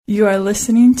You are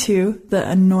listening to the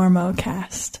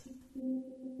Enormocast.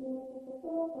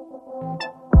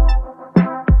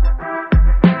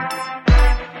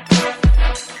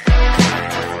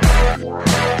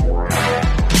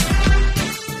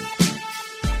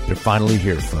 They're finally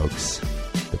here, folks.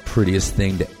 The prettiest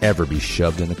thing to ever be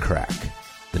shoved in a crack.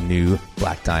 The new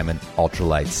Black Diamond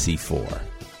Ultralight C4.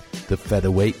 The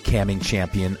featherweight camming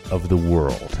champion of the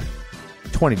world.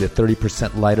 20 to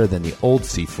 30% lighter than the old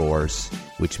C4s,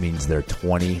 which means they're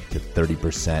 20 to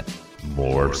 30%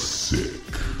 more sick.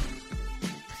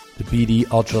 The BD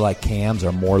Ultralight cams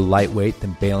are more lightweight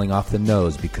than bailing off the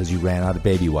nose because you ran out of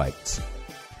baby wipes.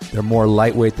 They're more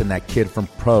lightweight than that kid from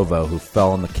Provo who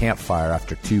fell on the campfire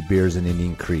after 2 beers in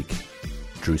Indian Creek.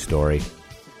 True story.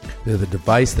 They're the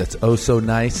device that's oh so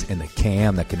nice and the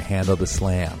cam that can handle the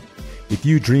slam. If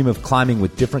you dream of climbing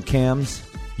with different cams,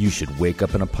 you should wake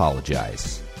up and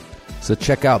apologize. So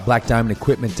check out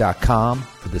blackdiamondequipment.com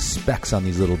for the specs on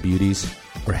these little beauties,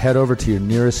 or head over to your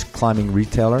nearest climbing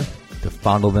retailer to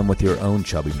fondle them with your own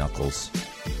chubby knuckles.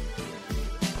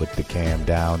 Put the cam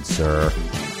down, sir.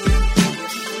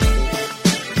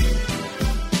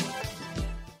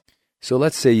 So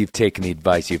let's say you've taken the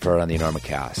advice you've heard on the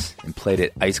Enormocast and played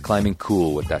it ice climbing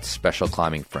cool with that special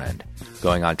climbing friend,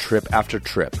 going on trip after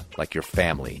trip like your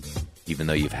family, even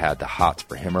though you've had the hots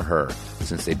for him or her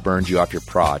since they burned you off your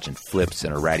proj and flips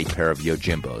in a ratty pair of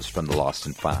Yojimbos from the Lost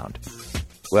and Found.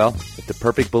 Well, if the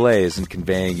perfect belay isn't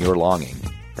conveying your longing,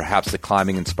 perhaps the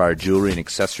climbing-inspired jewelry and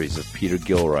accessories of Peter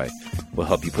Gilroy will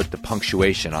help you put the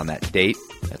punctuation on that date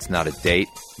that's not a date,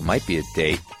 might be a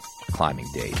date, a climbing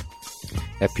date.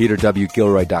 At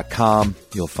peterwgilroy.com,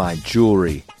 you'll find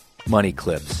jewelry, money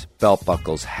clips, belt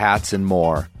buckles, hats, and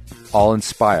more, all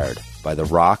inspired by the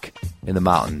rock in the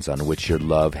mountains on which your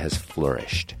love has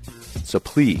flourished. So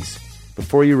please,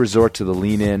 before you resort to the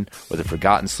lean-in or the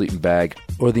forgotten sleeping bag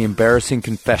or the embarrassing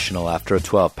confessional after a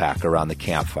 12-pack around the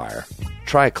campfire,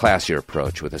 try a classier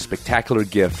approach with a spectacular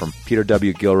gift from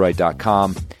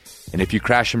peterwgilroy.com. And if you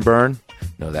crash and burn,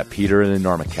 know that Peter and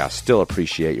Enormocast still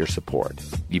appreciate your support,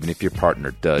 even if your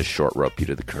partner does short rope you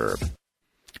to the curb.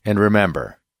 And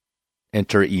remember,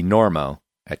 enter Enormo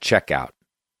at checkout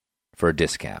for a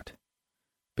discount.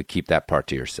 But keep that part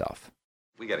to yourself.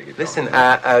 We gotta get Listen,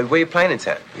 where you playing in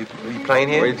town? You playing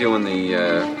here? We're doing the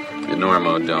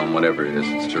Enormo Dome, whatever it is.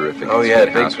 It's terrific. Oh, it's yeah,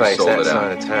 big the big house. place. We sold That it out.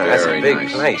 side of town. That's a big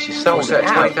nice. place. You sold it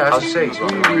out. 20,000 seats. We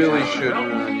really should.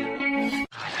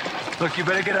 Look, you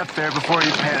better get up there before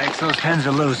you panic. Those pens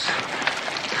are loose.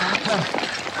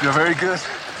 You're very good.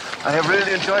 I have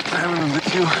really enjoyed climbing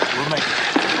with you. We'll make it.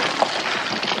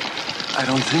 I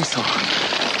don't think so.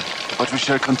 But we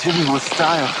shall continue with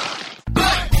style.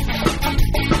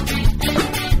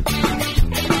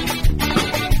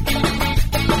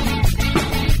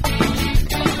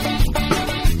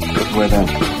 Good weather,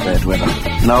 bad weather.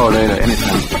 Now or later,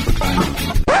 anytime for climbing.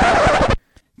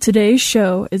 Today's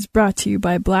show is brought to you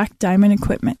by Black Diamond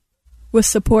Equipment, with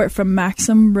support from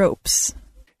Maxim Ropes.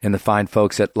 And the fine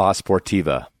folks at La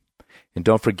Sportiva. And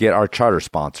don't forget our charter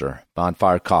sponsor,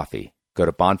 Bonfire Coffee. Go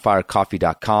to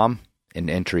bonfirecoffee.com and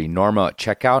enter Enormo at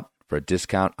checkout for a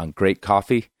discount on great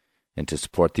coffee and to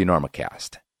support the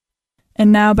Enormocast.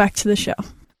 And now back to the show.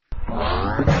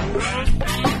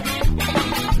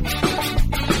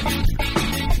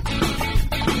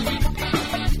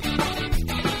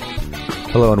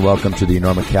 Hello and welcome to the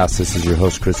Enormocast. This is your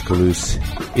host, Chris Kalous.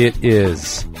 It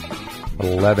is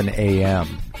 11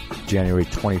 a.m., January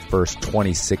 21st,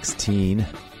 2016.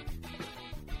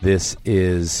 This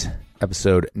is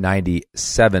episode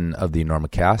 97 of the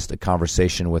Enormocast, a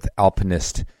conversation with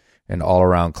alpinist and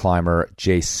all-around climber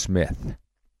Jay Smith.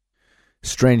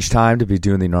 Strange time to be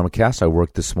doing the Enormocast. I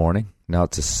worked this morning. Now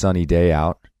it's a sunny day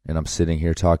out, and I'm sitting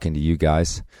here talking to you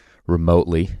guys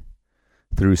remotely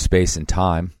through space and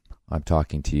time. I'm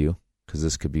talking to you because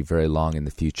this could be very long in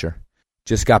the future.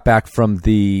 Just got back from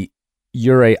the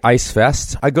Ouray Ice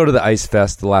Fest. I go to the Ice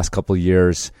Fest the last couple of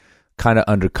years kind of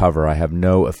undercover. I have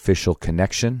no official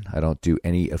connection. I don't do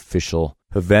any official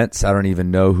events. I don't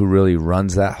even know who really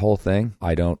runs that whole thing.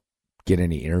 I don't get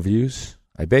any interviews.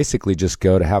 I basically just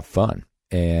go to have fun.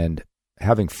 And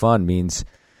having fun means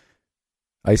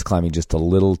ice climbing just a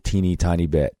little teeny tiny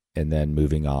bit and then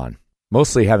moving on.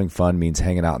 Mostly having fun means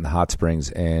hanging out in the hot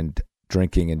springs and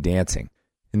drinking and dancing.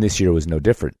 And this year was no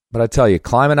different. But I tell you,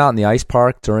 climbing out in the ice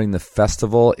park during the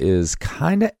festival is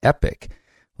kind of epic.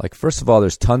 Like, first of all,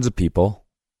 there's tons of people,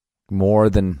 more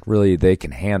than really they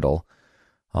can handle,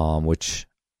 which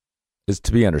is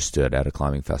to be understood at a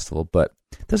climbing festival. But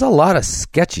there's a lot of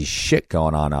sketchy shit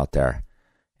going on out there.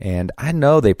 And I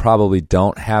know they probably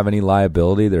don't have any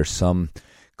liability. There's some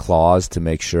clause to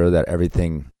make sure that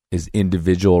everything is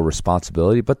individual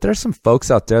responsibility, but there's some folks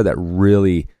out there that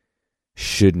really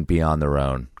shouldn't be on their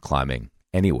own climbing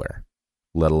anywhere,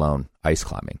 let alone ice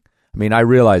climbing. I mean, I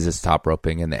realize it's top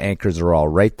roping and the anchors are all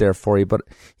right there for you, but,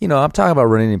 you know, I'm talking about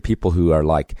running into people who are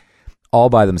like all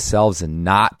by themselves and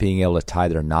not being able to tie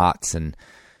their knots and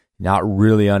not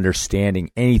really understanding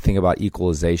anything about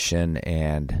equalization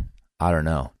and, I don't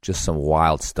know, just some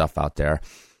wild stuff out there.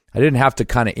 I didn't have to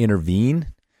kind of intervene,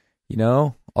 you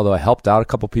know, although I helped out a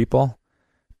couple people.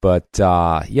 But,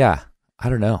 yeah, I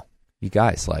don't know. You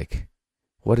guys, like,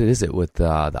 what is it with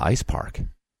the ice park?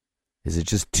 Is it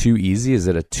just too easy? Is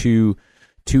it a too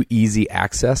easy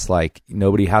access? Like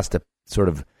nobody has to sort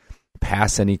of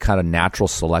pass any kind of natural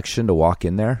selection to walk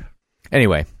in there?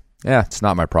 Anyway, yeah, it's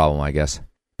not my problem, I guess.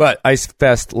 But Ice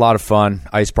Fest, a lot of fun.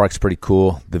 Ice Park's pretty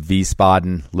cool. The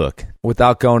Wiesbaden, look,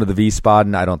 without going to the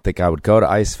Wiesbaden, I don't think I would go to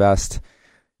Ice Fest.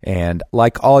 And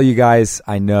like all you guys,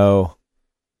 I know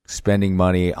spending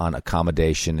money on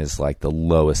accommodation is like the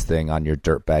lowest thing on your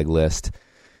dirtbag list.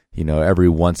 You know, every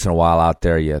once in a while out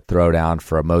there, you throw down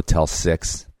for a Motel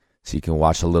 6 so you can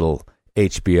watch a little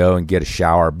HBO and get a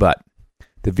shower. But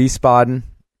the Wiesbaden,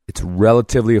 it's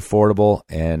relatively affordable.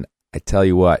 And I tell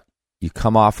you what, you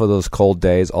come off of those cold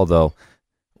days, although,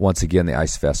 once again, the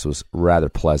Ice Fest was rather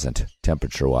pleasant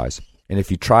temperature-wise. And if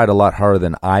you tried a lot harder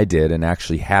than I did and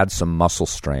actually had some muscle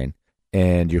strain,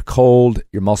 and you're cold,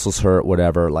 your muscles hurt,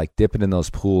 whatever, like dipping in those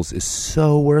pools is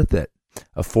so worth it.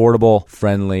 Affordable,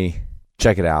 friendly.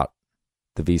 Check it out.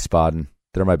 The Wiesbaden.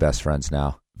 They're my best friends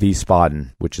now.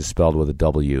 Wiesbaden, which is spelled with a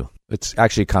W. It's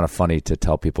actually kind of funny to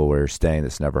tell people where you're staying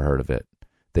that's never heard of it.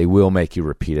 They will make you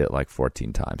repeat it like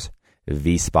 14 times.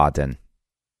 Wiesbaden.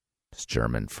 It's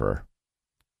German for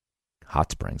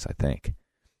hot springs, I think.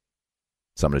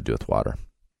 Something to do with water.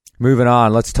 Moving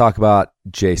on, let's talk about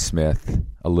Jay Smith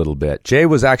a little bit. Jay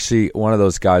was actually one of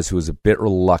those guys who was a bit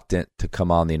reluctant to come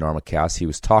on the Enormocast. He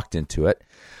was talked into it.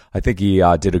 I think he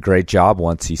did a great job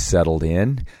once he settled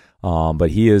in, but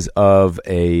he is of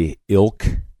a ilk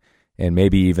and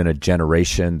maybe even a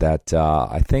generation that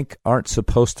I think aren't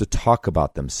supposed to talk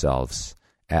about themselves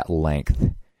at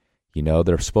length. You know,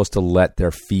 they're supposed to let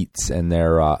their feats and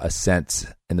their ascents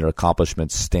and their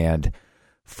accomplishments stand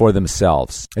for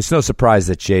themselves. It's no surprise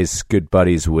that Jay's good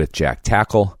buddies with Jack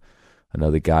Tackle,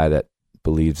 another guy that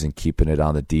believes in keeping it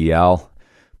on the DL.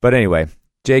 But anyway,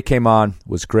 Jay came on,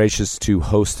 was gracious to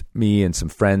host me and some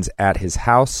friends at his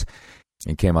house,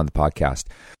 and came on the podcast.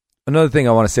 Another thing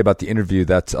I want to say about the interview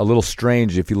that's a little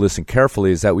strange if you listen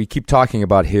carefully is that we keep talking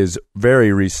about his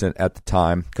very recent, at the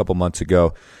time, a couple months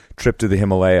ago, trip to the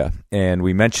Himalaya. And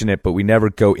we mention it, but we never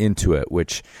go into it,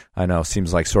 which I know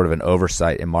seems like sort of an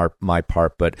oversight in my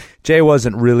part. But Jay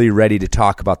wasn't really ready to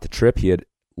talk about the trip. He had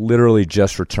literally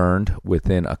just returned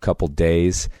within a couple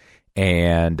days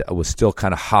and was still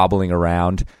kind of hobbling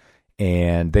around.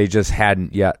 And they just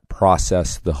hadn't yet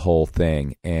processed the whole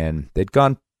thing. And they'd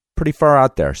gone pretty far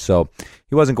out there. So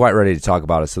he wasn't quite ready to talk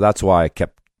about it. So that's why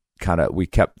we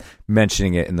kept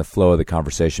mentioning it in the flow of the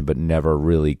conversation, but never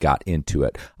really got into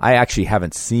it. I actually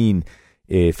haven't seen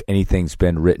if anything's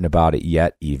been written about it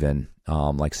yet, even.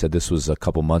 Like I said, this was a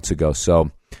couple months ago.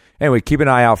 So anyway, keep an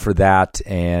eye out for that.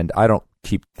 And I don't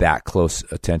keep that close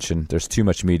attention. There's too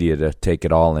much media to take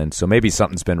it all in. So maybe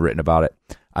something's been written about it.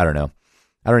 I don't know.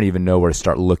 I don't even know where to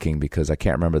start looking because I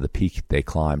can't remember the peak they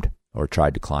climbed, or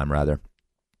tried to climb, rather.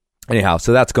 Anyhow,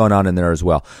 so that's going on in there as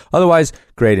well. Otherwise,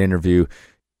 great interview.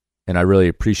 And I really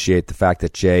appreciate the fact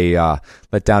that Jay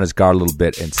let down his guard a little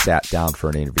bit and sat down for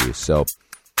an interview. So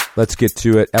let's get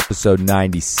to it. Episode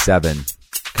 97,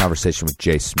 conversation with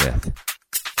Jay Smith.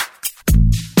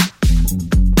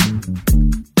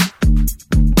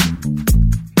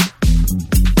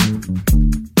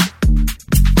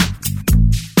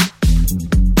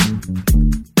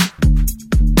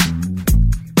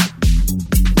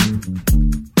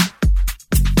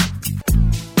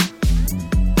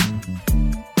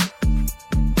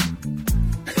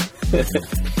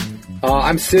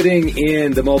 I'm sitting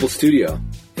in the mobile studio,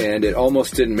 and it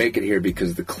almost didn't make it here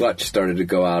because the clutch started to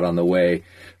go out on the way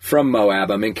from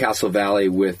Moab. I'm in Castle Valley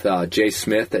with Jay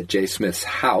Smith at Jay Smith's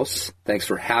house. Thanks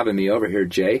for having me over here,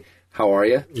 Jay. How are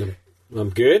you? I'm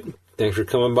good. Thanks for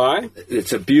coming by.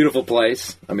 It's a beautiful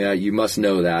place. I mean, you must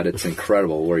know that. It's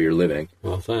incredible where you're living.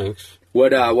 Well, thanks.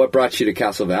 What brought you to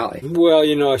Castle Valley? Well,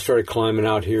 I started climbing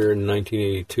out here in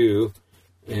 1982,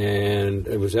 and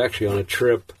it was actually on a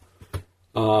trip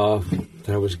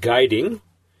that I was guiding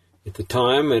at the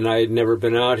time, and I had never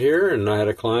been out here, and I had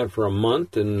a client for a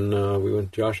month, and we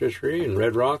went to Joshua Tree and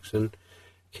Red Rocks, and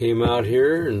came out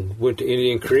here and went to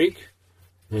Indian Creek,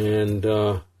 and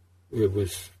it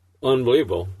was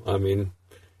unbelievable. I mean,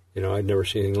 You know, I'd never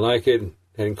seen anything like it.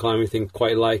 Hadn't climbed anything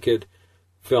quite like it.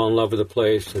 Fell in love with the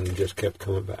place and just kept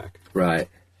coming back. Right.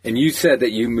 And you said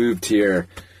that you moved here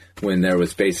when there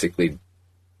was basically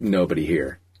nobody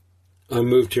here. I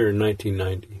moved here in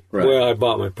 1990. Right. Well, I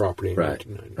bought my property in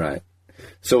 1990. Right.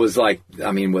 So it was like,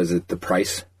 I mean, was it the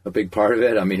price a big part of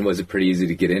it? I mean, was it pretty easy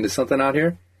to get into something out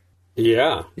here?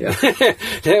 Yeah.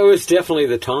 That was definitely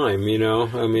the time, you know.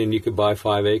 I mean, you could buy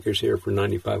 5 acres here for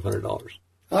 $9,500.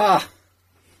 Ah.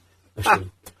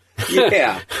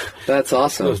 Yeah. That's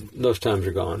awesome. Those times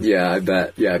are gone. Yeah, I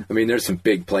bet. Yeah. I mean, there's some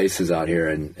big places out here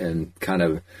and kind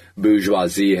of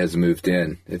bourgeoisie has moved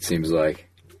in, it seems like.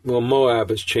 Well,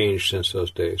 Moab has changed since those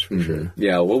days, for sure.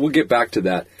 Yeah, well, we'll get back to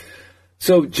that.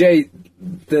 So, Jay,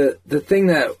 the thing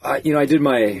that, I did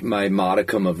my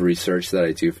modicum of research that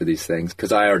I do for these things,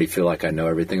 because I already feel like I know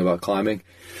everything about climbing.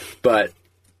 But,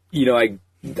 I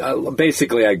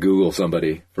Google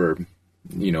somebody for,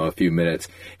 a few minutes.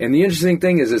 And the interesting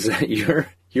thing is that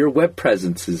your web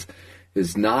presence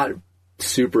is not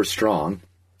super strong.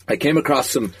 I came across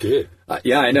some... Good.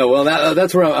 Yeah, I know. Well,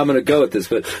 that's where I'm going to go with this.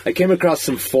 But I came across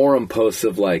some forum posts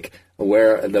of like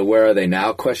where are they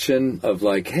now question of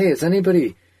like, hey,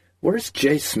 where's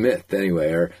Jay Smith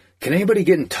anyway? Or can anybody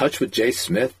get in touch with Jay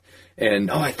Smith?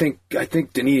 And I think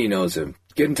Danini knows him.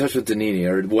 Get in touch with Danini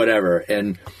or whatever.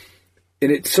 And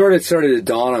it sort of started to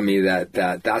dawn on me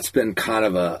that's been kind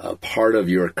of a part of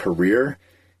your career,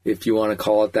 if you want to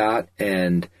call it that.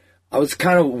 And I was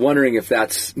kind of wondering if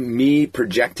that's me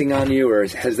projecting on you, or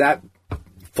has that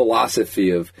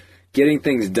philosophy of getting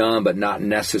things done but not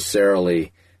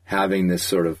necessarily having this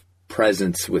sort of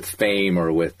presence with fame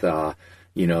or with,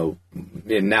 in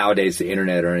nowadays the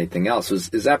internet or anything else.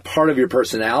 Is that part of your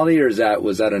personality, or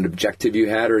was that an objective you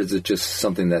had, or is it just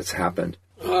something that's happened?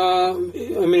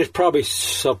 It's probably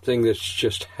something that's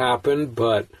just happened,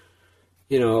 but,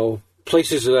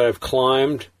 places that I've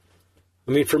climbed,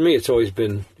 for me, it's always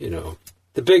been,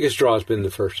 the biggest draw has been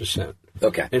the first ascent.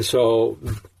 Okay. And so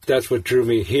that's what drew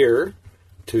me here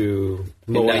to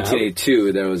Moab. In 1982,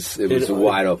 it was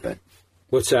wide open.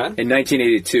 What's that? In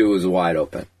 1982, it was wide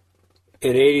open.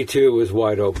 In 82, it was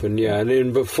wide open, yeah. And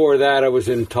then before that, I was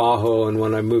in Tahoe, and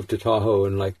when I moved to Tahoe,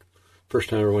 and first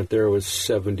time I went there was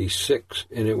 76,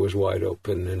 and it was wide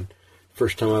open. And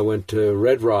first time I went to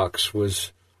Red Rocks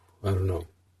was,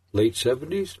 late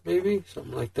 70s, maybe,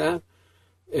 something like that.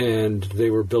 And they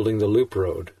were building the loop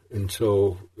road. And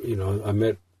so, I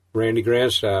met Randy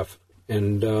Grandstaff,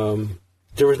 and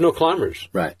there was no climbers.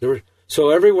 Right. So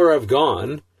everywhere I've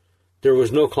gone, there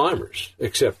was no climbers,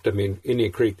 except,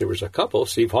 Indian Creek, there was a couple.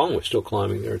 Steve Hong was still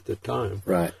climbing there at the time.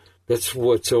 Right. That's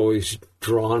what's always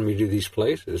drawn me to these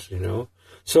places,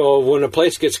 So when a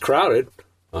place gets crowded,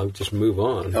 I'll just move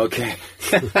on. Okay.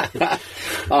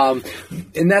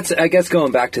 And that's, I guess,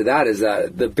 going back to that, is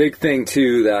that the big thing,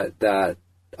 too, that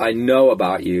I know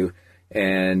about you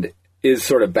and is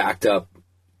sort of backed up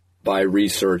by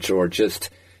research or just,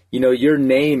 your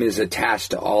name is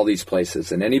attached to all these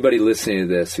places. And anybody listening to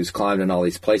this who's climbed in all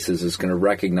these places is going to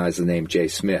recognize the name Jay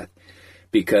Smith,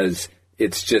 because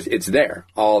it's there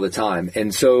all the time.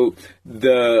 And so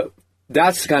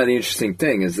that's kind of the interesting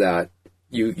thing, is that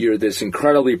you're this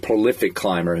incredibly prolific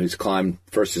climber who's climbed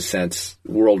first ascents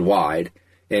worldwide,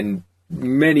 and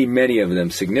many, many of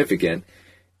them significant.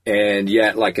 And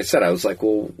yet, like I said, I was like,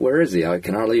 well, where is he? I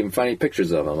can hardly even find any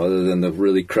pictures of him other than the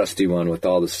really crusty one with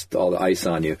all the ice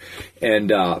on you.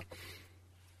 And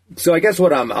so I guess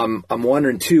what I'm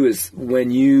wondering too is, when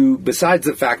you, besides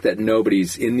the fact that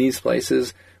nobody's in these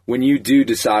places, when you do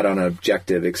decide on an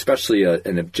objective, especially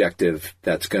an objective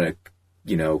that's going to,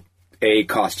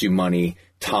 cost you money,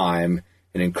 time,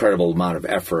 an incredible amount of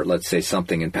effort, let's say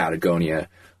something in Patagonia,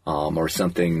 or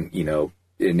something,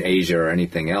 in Asia or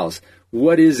anything else,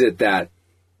 what is it that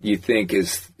you think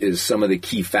is some of the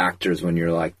key factors when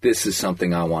you're like, this is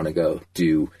something I want to go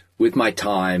do with my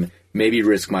time, maybe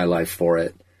risk my life for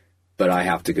it, but I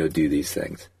have to go do these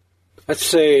things? I'd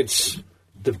say it's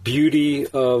the beauty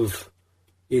of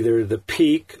either the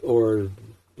peak or,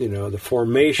 the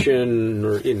formation,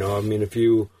 or, if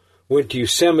you went to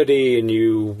Yosemite and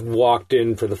you walked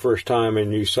in for the first time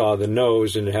and you saw the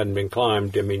nose and it hadn't been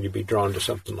climbed, you'd be drawn to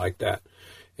something like that.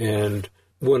 And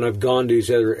when I've gone to these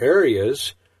other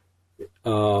areas,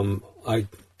 I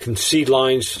can see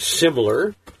lines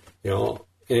similar,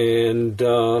 and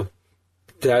it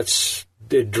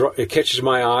catches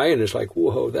my eye, and it's like,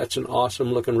 whoa, that's an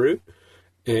awesome looking route,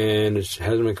 and it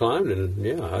hasn't been climbed, and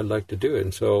yeah, I'd like to do it.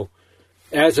 And so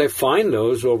as I find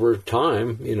those over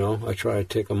time, I try to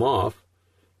take them off,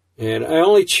 and I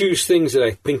only choose things that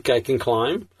I think I can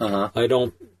climb. Uh-huh. I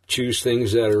don't choose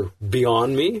things that are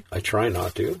beyond me. I try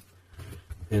not to.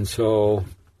 And so,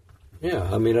 yeah,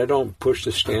 I mean, I don't push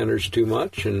the standards too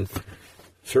much, and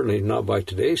certainly not by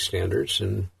today's standards.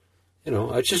 And, you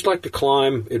know, I just like to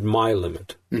climb at my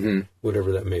limit,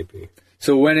 whatever that may be.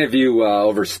 So when have you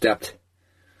overstepped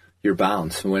your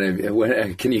bounds?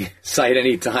 When can you cite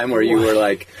any time where you were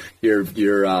like, your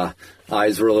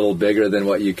eyes were a little bigger than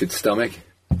what you could stomach?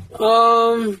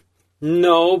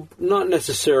 No, not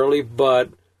necessarily, but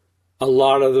a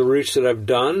lot of the routes that I've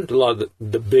done, a lot of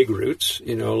the big routes,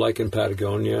 you know, like in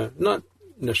Patagonia, not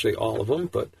necessarily all of them,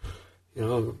 but, you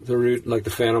know, the route like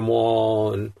the Phantom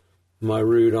Wall and my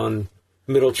route on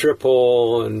Middle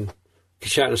Triple and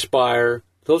Kashatan Spire,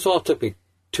 those all took me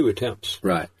 2 attempts.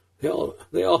 Right. They all,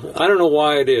 I don't know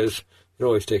why it is. It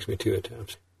always takes me 2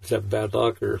 attempts. Is that bad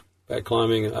luck or bad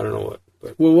climbing? I don't know what.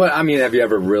 But. Well, I mean, have you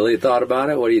ever really thought about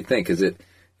it? What do you think? Is it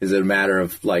a matter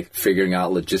of like figuring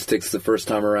out logistics the first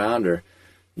time around, or?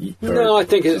 No, I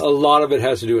think a lot of it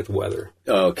has to do with weather.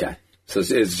 Oh, okay. So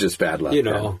it's just bad luck. You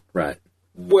know. Right.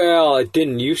 Well, it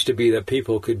didn't used to be that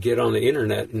people could get on the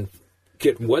internet and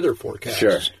get weather forecasts.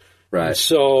 Sure. Right. And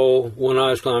so when I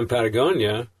was climbing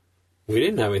Patagonia, we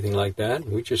didn't have anything like that.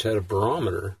 We just had a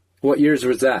barometer. What years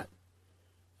was that?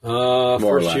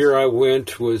 First year I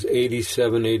went was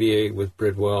 87, 88 with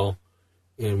Bridwell,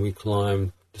 and we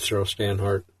climbed the Cerro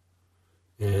Stanhart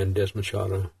and Des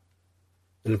Machado,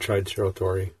 and tried Cerro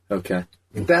Torre. Okay.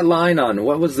 That line on,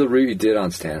 what was the route you did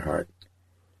on Stanhart?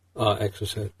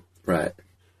 Exocet. Right.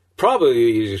 Probably the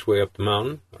easiest way up the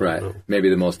mountain. Right. Maybe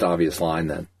the most obvious line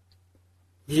then.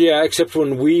 Yeah, except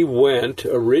when we went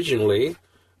originally,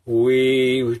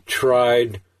 we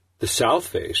tried the south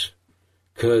face,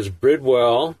 because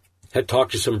Bridwell had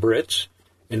talked to some Brits,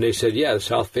 and they said, yeah, the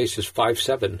south face is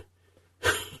 5'7".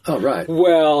 Oh, right.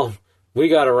 Well, we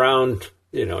got around,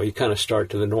 you know, you kind of start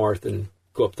to the north and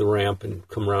go up the ramp and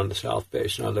come around the south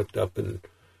face, and I looked up, and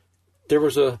there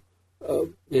was the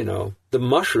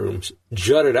mushrooms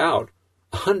jutted out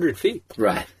 100 feet.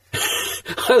 Right.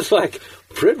 I was like,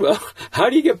 Bridwell, how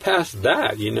do you get past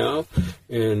that, you know?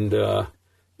 And,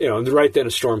 you know, right then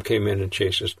a storm came in and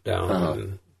chased us down. Uh-huh.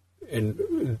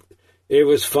 And it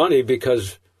was funny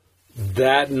because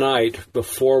that night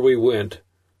before we went,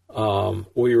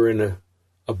 we were in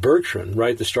a Bergschrund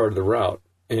right at the start of the route.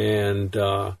 And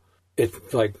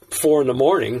at like 4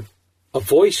 a.m, a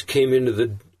voice came into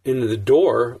the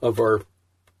door of our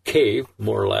cave,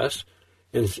 more or less,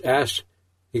 and asked,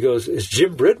 he goes, is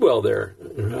Jim Bridwell there?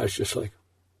 And I was just like,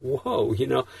 whoa, you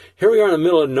know, here we are in the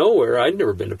middle of nowhere. I'd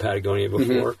never been to Patagonia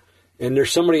before. And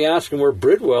there's somebody asking where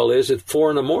Bridwell is at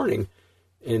 4 a.m.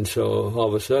 And so all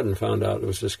of a sudden found out it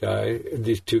was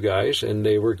these 2 guys, and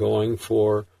they were going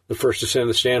for the first ascent of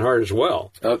the Stanhart as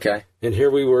well. Okay. And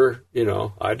here we were, you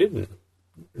know, I didn't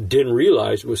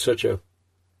realize it was such a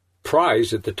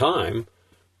prize at the time,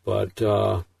 but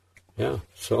yeah.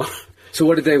 So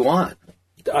what did they want?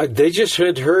 They just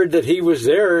had heard that he was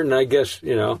there, and I guess,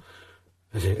 you know,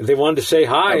 they wanted to say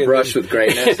hi. A brush with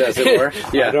greatness, as it were.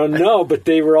 Yeah. I don't know, but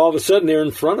they were all of a sudden there in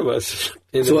front of us.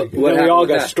 And so then we all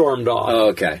got stormed off. Oh,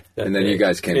 okay. And then you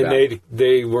guys came back. And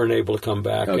they weren't able to come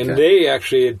back. Okay. And they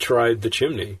actually had tried the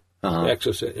chimney,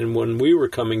 Exocet. And when we were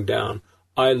coming down,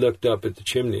 I looked up at the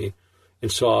chimney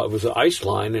and saw it was an ice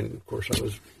line. And, of course, I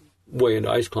was way into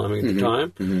ice climbing at the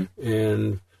time.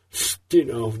 And, you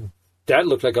know, that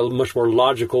looked like a much more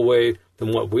logical way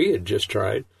than what we had just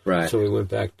tried. Right. So we went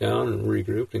back down and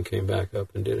regrouped and came back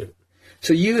up and did it.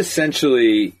 So you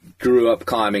essentially grew up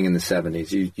climbing in the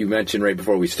 70s. You mentioned right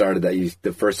before we started that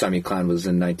the first time you climbed was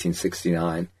in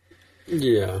 1969.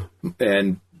 Yeah.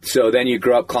 And so then you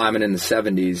grew up climbing in the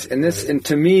 70s. And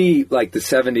to me, like the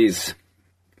 70s,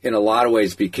 in a lot of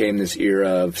ways became this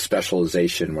era of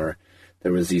specialization where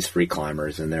there was these free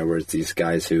climbers and there was these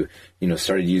guys who, you know,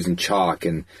 started using chalk,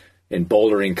 and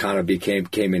bouldering kind of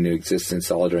came into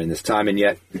existence all during this time. And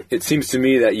yet it seems to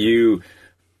me that you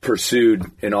pursued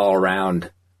an all-around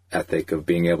ethic of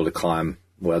being able to climb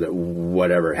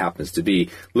whatever it happens to be.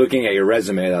 Looking at your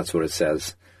resume, that's what it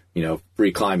says. You know,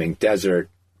 free climbing, desert,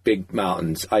 big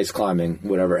mountains, ice climbing,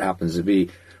 whatever it happens to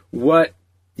be. What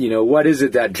is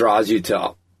it that draws you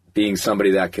to being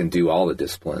somebody that can do all the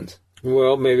disciplines?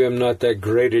 Well, maybe I'm not that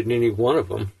great at any one of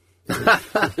them.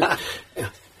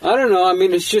 I don't know. I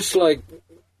mean, it's just like,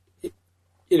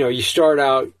 you know, you start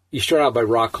out by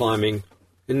rock climbing,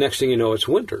 and next thing you know, it's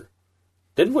winter.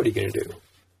 Then what are you going to do?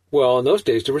 Well, in those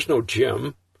days, there was no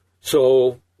gym.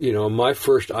 So, you know, my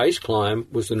first ice climb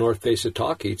was the North Face of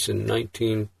Talkeets in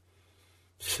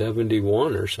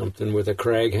 1971 or something with a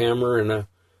crag hammer and a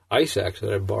ice axe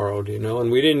that I borrowed, you know, and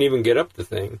we didn't even get up the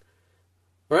thing.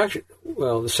 Or actually,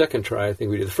 well, the second try, I think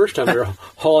we did. The first time we were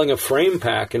hauling a frame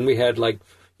pack, and we had like,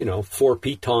 4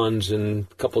 pitons and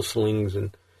a couple slings,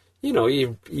 and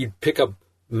you pick up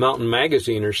Mountain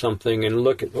Magazine or something and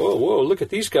look at, look at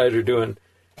these guys are doing,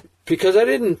 because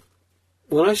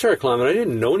when I started climbing, I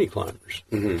didn't know any climbers.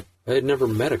 Mm-hmm. I had never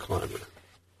met a climber.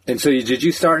 And so did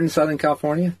you start in Southern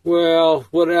California? Well,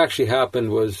 what actually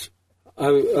happened was I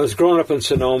was growing up in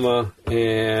Sonoma,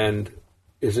 and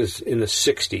this is in the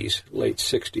 60s, late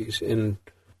 60s, and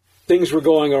things were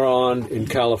going on in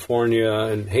California,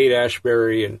 and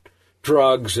Haight-Ashbury, and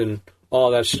drugs, and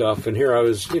all that stuff. And here I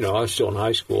was, I was still in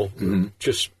high school,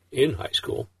 just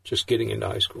getting into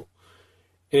high school.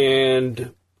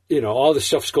 And, all this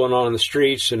stuff's going on in the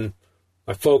streets, and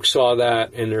my folks saw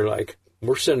that, and they're like,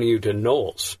 we're sending you to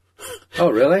Knowles. Oh,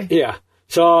 really? Yeah.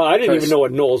 So I didn't even know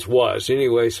what Knowles was.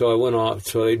 Anyway, so I went off.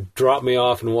 So they dropped me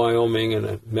off in Wyoming, and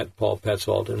I met Paul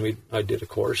Petzold, and I did a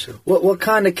course. And, what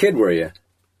kind of kid were you?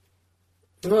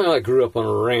 Well, I grew up on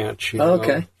a ranch.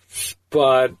 Okay.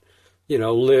 But,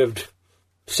 lived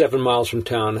 7 miles from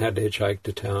town, had to hitchhike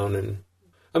to town. And,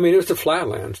 it was the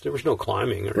flatlands. There was no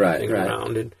climbing or anything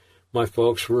around. And my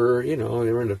folks were, they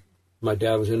were into, my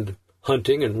dad was into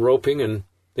hunting and roping and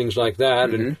things like that.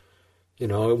 Mm-hmm. And,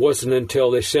 it wasn't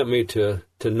until they sent me to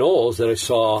Knowles that I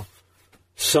saw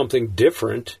something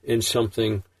different in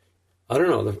something, I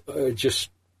don't know, just,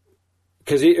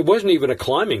 because it wasn't even a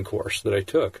climbing course that I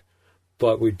took.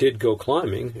 But we did go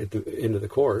climbing at the end of the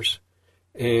course.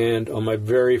 And on my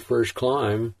very first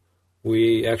climb,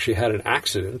 we actually had an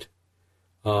accident.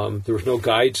 There was no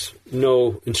guides,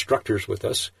 no instructors with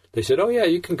us. They said, oh, yeah,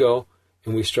 you can go.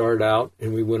 And we started out,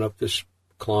 and we went up this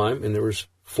climb, and there was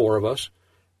 4 of us.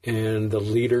 And the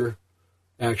leader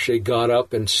actually got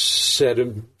up and set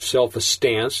himself a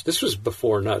stance. This was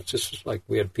before nuts. This was like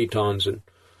we had pitons and,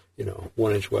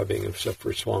 1-inch webbing except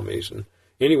for swamis. And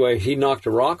anyway, he knocked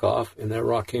a rock off, and that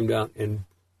rock came down and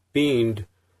beamed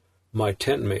my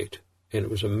tent mate, and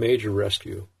it was a major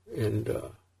rescue. And,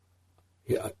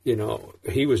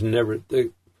 he was never,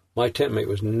 my tent mate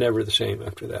was never the same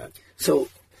after that. So,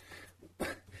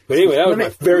 but anyway, that was my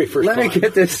very first time. Let me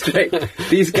get this straight.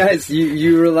 These guys,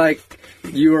 you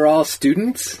were all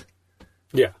students?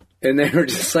 Yeah. And they were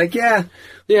just like, yeah,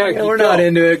 we're go. not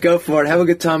into it. Go for it. Have a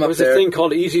good time up there. There was a thing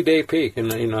called Easy Day Peak,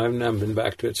 and, I've never been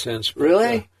back to it since. But,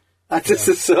 really? This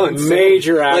is so insane.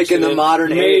 Major accident. Like in the modern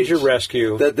major age.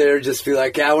 Rescue. That they're just be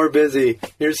like, we're busy.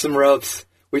 Here's some ropes.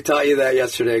 We taught you that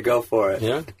yesterday. Go for it.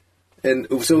 Yeah.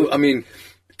 And so,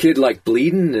 kid like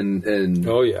bleeding and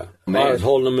oh, yeah. Man. I was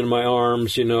holding them in my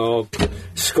arms,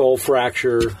 skull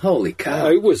fracture. Holy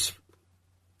cow. It was,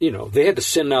 they had to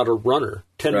send out a runner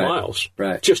 10 miles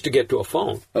just to get to a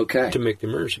phone to make the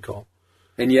emergency call.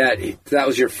 And yet, that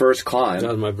was your first climb.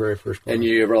 That was my very first climb. And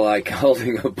you were like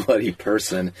holding a bloody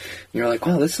person. And you're like,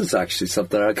 wow, this is actually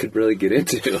something I could really get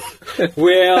into.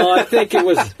 Well, I think it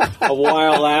was a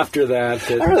while after that.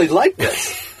 I really like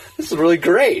this. This is really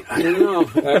great.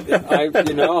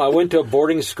 I went to a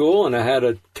boarding school, and I had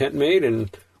a tent mate, and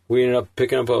we ended up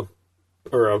picking up a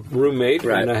roommate.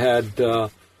 Right. And I had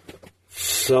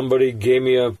somebody gave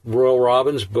me a Royal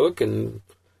Robbins book, and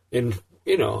I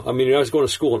was going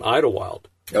to school in Idlewild.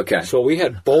 Okay. So we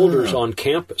had boulders on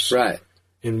campus. Right.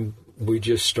 And we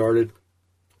just started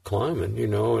climbing,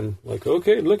 and like,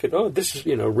 okay, look at, this is,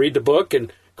 read the book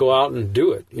and go out and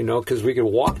do it, because we could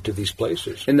walk to these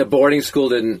places. And the boarding school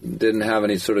didn't have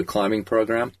any sort of climbing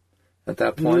program at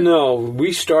that point? No,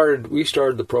 we started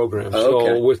the program. Oh, okay.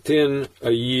 So within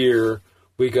a year,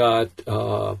 we got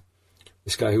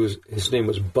this guy his name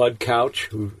was Bud Couch,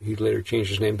 who he later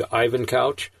changed his name to Ivan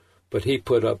Couch, but he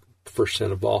put up first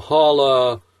ascent of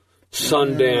Valhalla,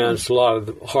 Sundance, a lot of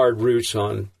the hard routes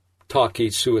on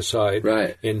Talkeet Suicide.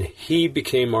 Right. And he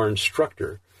became our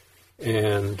instructor.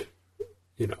 And,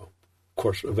 of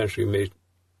course, eventually made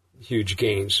huge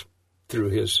gains through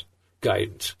his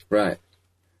guidance. Right.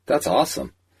 That's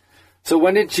awesome. So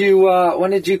when did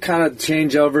you kind of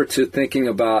change over to thinking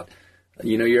about,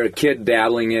 you're a kid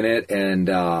dabbling in it and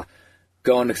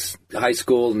going to high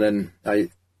school, and then I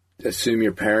assume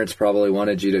your parents probably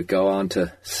wanted you to go on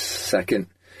to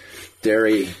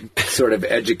secondary sort of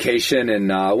education.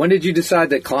 And when did you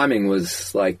decide that climbing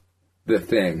was like the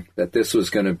thing, that this was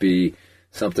going to be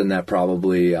something that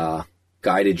probably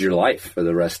guided your life for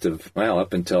the rest of,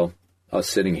 up until us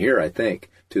sitting here, I think,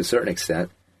 to a certain extent?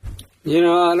 I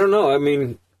don't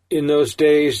know. In those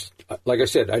days, like I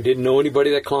said, I didn't know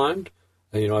anybody that climbed.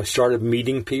 I started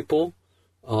meeting people,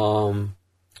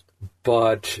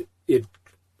 but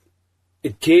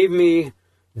it gave me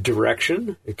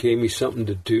direction. It gave me something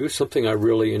to do, something I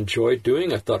really enjoyed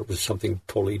doing. I thought it was something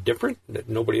totally different that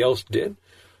nobody else did.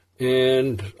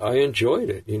 and I enjoyed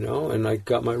it, and I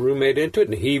got my roommate into it,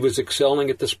 and he was excelling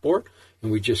at the sport,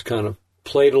 and we just kind of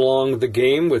played along the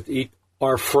game with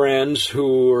our friends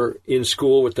who were in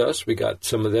school with us. We got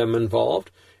some of them involved,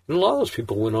 and a lot of those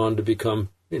people went on to become,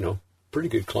 pretty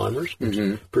good climbers,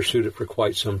 pursued it for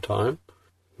quite some time.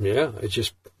 Yeah, it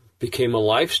just became a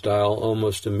lifestyle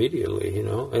almost immediately,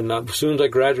 and as soon as I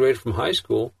graduated from high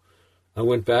school, I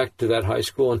went back to that high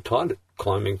school and taught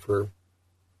climbing for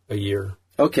a year.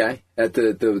 Okay, at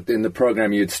in the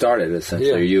program you'd started,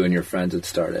 essentially, you and your friends had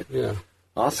started. Yeah,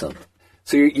 awesome.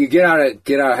 So you get out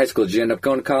of high school. Did you end up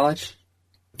going to college?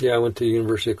 Yeah, I went to the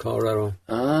University of Colorado.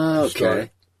 Oh,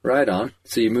 okay, right on.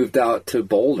 So you moved out to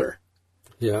Boulder.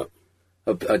 Yeah,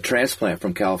 a transplant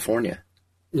from California.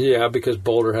 Yeah, because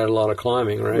Boulder had a lot of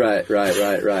climbing, right?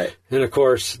 Right. And of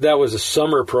course, that was a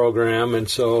summer program, and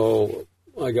so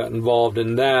I got involved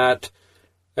in that.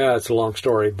 It's a long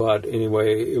story, but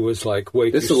anyway, it was like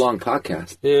This is a long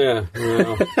podcast. Yeah.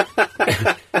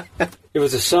 It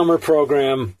was a summer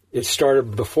program. It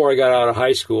started before I got out of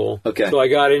high school. Okay. So I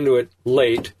got into it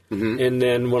late. And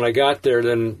then when I got there,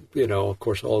 then, of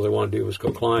course, all they wanted to do was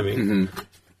go climbing.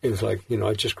 It was like,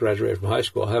 I just graduated from high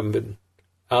school. I haven't been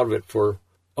out of it for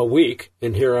a week,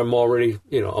 and here I'm already,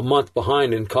 a month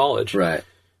behind in college. Right.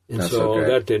 And so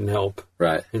that didn't help.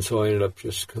 Right. And so I ended up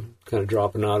just kind of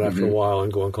dropping out after a while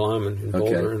and going climbing in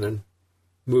Boulder, and then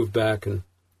moved back and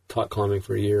taught climbing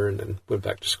for a year, and then went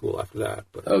back to school after that.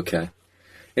 But. Okay.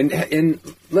 And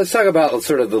let's talk about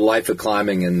sort of the life of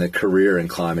climbing and the career in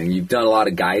climbing. You've done a lot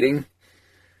of guiding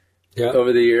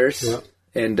over the years. Yeah.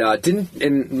 And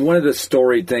and one of the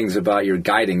storied things about your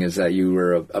guiding is that you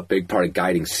were a big part of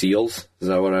guiding SEALs. Is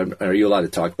that are you allowed to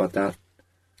talk about that?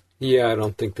 Yeah, I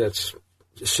don't think that's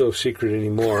so secret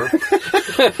anymore.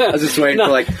 I was just waiting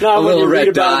for a little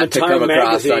red dot to come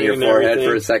across on your forehead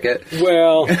for a second.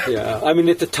 Well, yeah. I mean,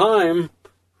 at the time,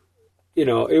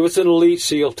 it was an elite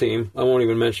SEAL team. I won't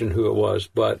even mention who it was,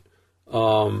 but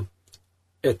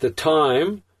at the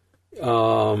time,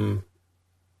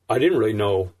 I didn't really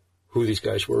know who these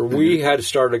guys were. We had to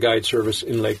start a guide service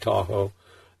in Lake Tahoe.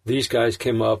 These guys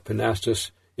came up and asked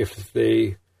us if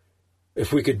we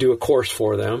could do a course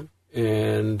for them.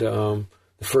 And the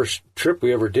first trip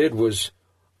we ever did was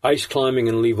ice climbing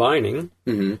and levining.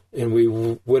 And we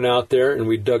went out there and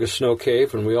we dug a snow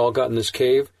cave, and we all got in this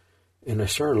cave. And I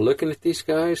started looking at these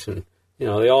guys, and,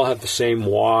 they all have the same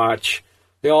watch.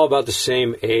 They're all about the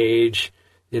same age.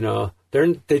 They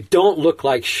don't look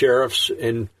like sheriffs,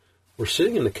 and we're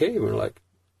sitting in the cave, and we're like,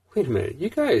 wait a minute, you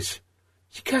guys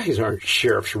aren't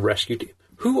sheriff's rescue team.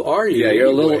 Who are you? Yeah,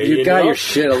 you've got your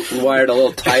shit wired a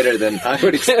little tighter than I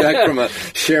would expect from a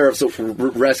sheriff's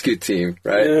rescue team,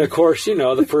 right? And of course,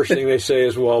 the first thing they say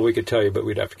is, well, we could tell you, but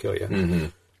we'd have to kill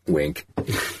you. Wink.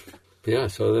 Yeah,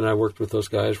 so then I worked with those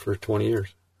guys for 20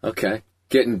 years. Okay.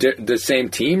 Getting the same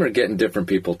team or getting different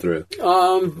people through?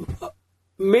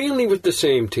 Mainly with the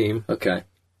same team. Okay.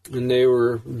 And they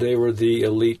were the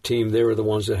elite team. They were the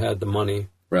ones that had the money.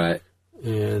 Right.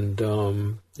 And,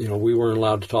 we weren't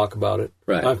allowed to talk about it.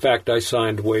 Right. In fact, I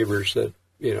signed waivers that,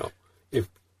 if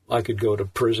I could go to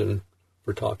prison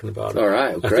for talking about it. All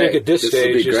right, great. I think at this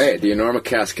stage... This would be great. The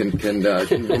Enormocast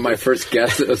can my first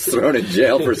guest that was thrown in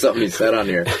jail for something he said on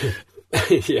here.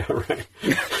 Yeah, right.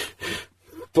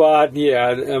 But, yeah,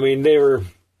 I mean, they were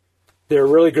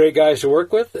really great guys to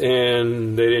work with,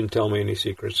 and they didn't tell me any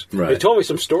secrets. Right. They told me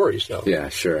some stories, though. Yeah,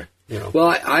 sure. Well,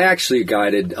 I actually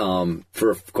guided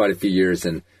for quite a few years,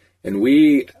 and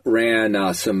we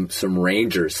ran some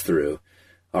Rangers through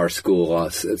our school,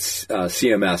 it's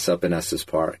CMS up in Estes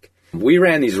Park. We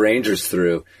ran these Rangers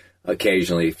through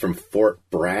occasionally from Fort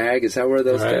Bragg. Is that where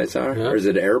those guys are? Yeah. Or is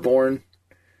it Airborne?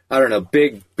 I don't know.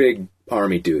 Big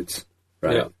Army dudes,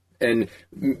 right? Yeah. And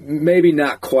maybe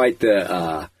not quite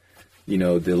the,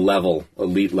 the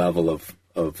elite level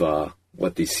of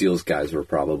what these SEALs guys were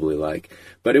probably like.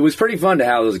 But it was pretty fun to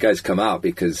have those guys come out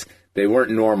because they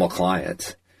weren't normal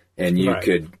clients. And you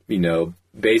could,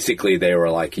 basically they were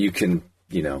like, we can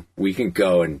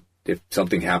go, and if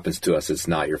something happens to us, it's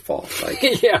not your fault.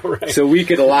 Like, yeah, right. So we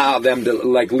could allow them to,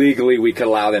 legally, we could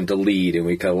allow them to lead, and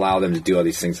we could allow them to do all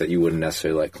these things that you wouldn't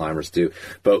necessarily let climbers do.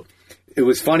 But it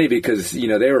was funny because,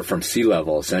 they were from sea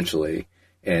level, essentially.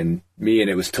 And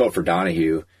it was Topher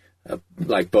Donahue,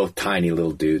 both tiny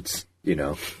little dudes,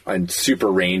 and super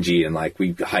rangy, and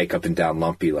we hike up and down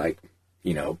Lumpy,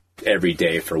 every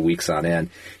day for weeks on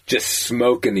end, just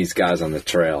smoking these guys on the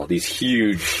trail, these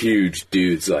huge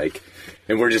dudes,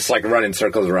 and we're just running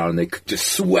circles around, and they just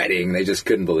sweating. They just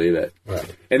couldn't believe it.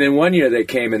 Right. And then one year they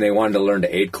came and they wanted to learn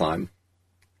to aid climb,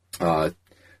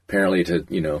 apparently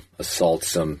to, assault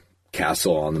some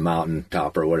castle on the mountain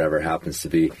top or whatever it happens to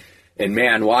be. And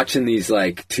man, watching these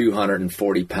like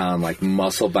 240-pound, like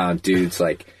muscle-bound dudes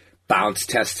like bounce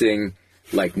testing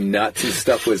like nuts and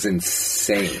stuff was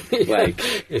insane. Like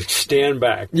stand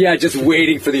back. Yeah, just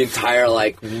waiting for the entire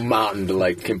like mountain to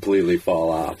like completely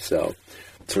fall off. So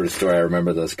sort of story. I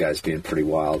remember those guys being pretty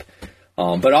wild.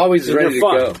 But always and ready to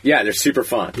fun. go. Yeah, they're super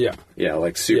fun. Yeah. Yeah,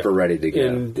 like super ready to go.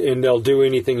 And they'll do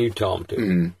anything you tell them to.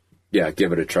 Mm-hmm. Yeah,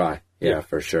 give it a try. Yeah,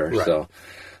 for sure. Right. So,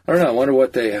 I don't know. I wonder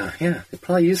what they, they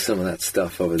probably use some of that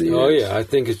stuff over the years. Oh, yeah. I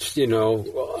think it's,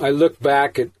 I look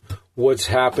back at what's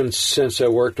happened since I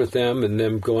worked with them and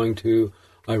them going to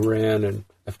Iran and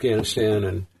Afghanistan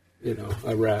and,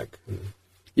 Iraq. And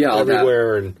all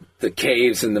everywhere. That, and the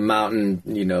caves and the mountain,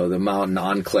 the mountain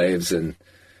enclaves and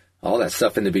all that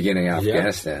stuff in the beginning of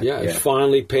Afghanistan. Yeah, it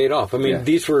finally paid off. I mean,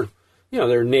 these were,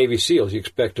 they're Navy SEALs. You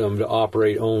expect them to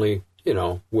operate only,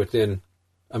 within,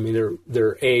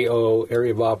 their AO,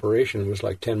 area of operation, was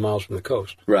like 10 miles from the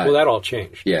coast. Right. Well, that all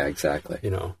changed. Yeah, exactly.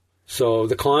 So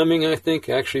the climbing, I think,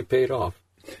 actually paid off.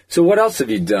 So what else have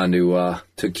you done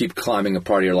to keep climbing a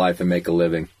part of your life and make a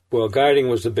living? Well, guiding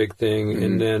was the big thing.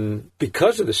 And then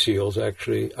because of the SEALs,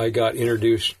 actually, I got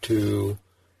introduced to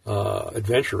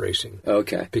adventure racing.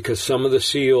 Okay. Because some of the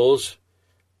SEALs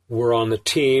were on the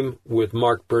team with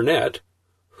Mark Burnett,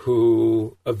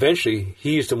 who eventually,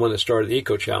 he's the one that started the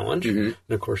Eco Challenge. And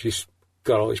of course, he's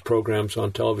got all these programs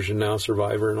on television now,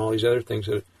 Survivor and all these other things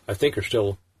that I think are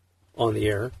still on the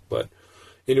air. But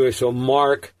anyway, so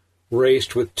Mark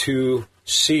raced with 2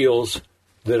 SEALs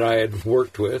that I had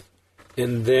worked with.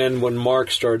 And then when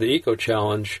Mark started the Eco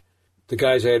Challenge, the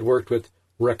guys I had worked with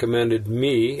recommended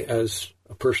me as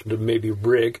a person to maybe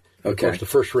rig. Okay. Of course, the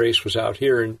first race was out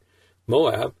here in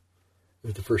Moab,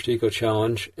 with the first Eco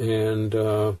Challenge, and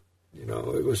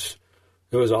it was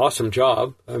an awesome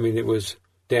job. I mean, it was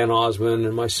Dan Osmond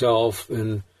and myself,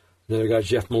 and the other guy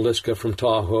Jeff Maliska from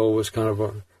Tahoe was kind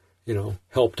of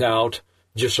helped out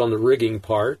just on the rigging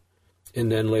part,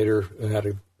 and then later I had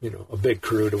a big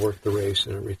crew to work the race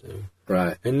and everything.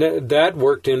 Right. And that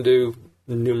worked into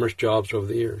numerous jobs over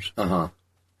the years. Uh-huh.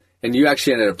 And you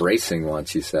actually ended up racing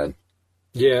once, you said.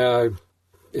 Yeah,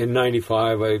 in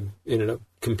 95, I ended up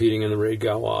competing in the Raid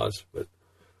Gauloise, but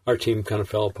our team kind of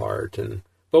fell apart.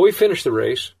 But we finished the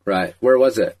race. Right. Where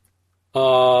was it?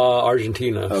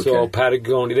 Argentina. Okay. So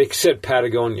Patagonia. They said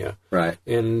Patagonia. Right.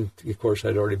 And, of course,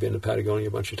 I'd already been to Patagonia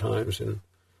a bunch of times. And,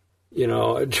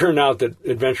 it turned out that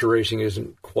adventure racing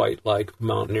isn't quite like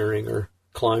mountaineering or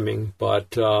climbing,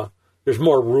 but there's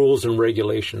more rules and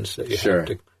regulations that you have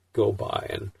to go by.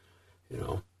 And,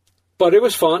 but it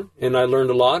was fun, and I learned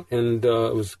a lot, and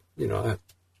it was,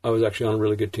 I was actually on a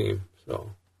really good team. So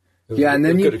it was and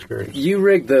then good experience. You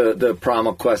rigged the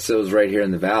Primal Quest that was right here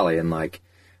in the valley, and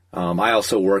I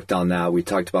also worked on that. We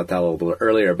talked about that a little bit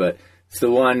earlier, but it's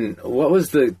the one. What was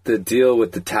the deal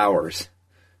with the towers?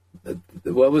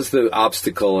 What was the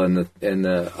obstacle in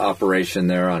the operation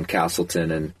there on Castleton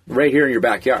and right here in your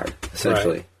backyard,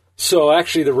 essentially? Right. So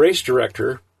actually, the race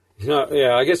director,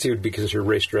 I guess he would be considered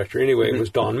race director anyway. It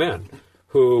was Don Mann,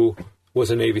 who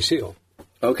was a Navy SEAL.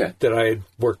 Okay. That I had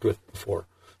worked with before.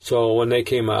 So when they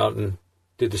came out and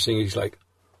did this thing, he's like,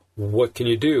 "What can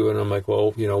you do?" And I'm like,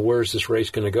 "Well, where's this race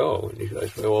going to go?" And he's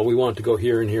like, "Well, we want to go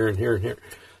here and here and here and here."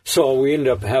 So we ended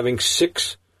up having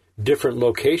 6 different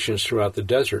locations throughout the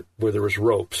desert where there was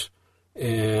ropes,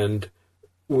 and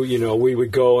we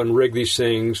would go and rig these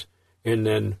things, and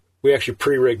then we actually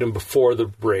pre-rigged them before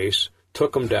the race,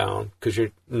 took them down because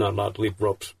you're not allowed to leave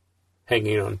ropes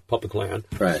hanging on public land.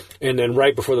 Right. And then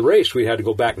right before the race, we had to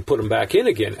go back and put them back in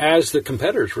again as the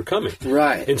competitors were coming.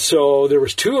 Right. And so there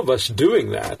was 2 of us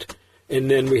doing that, and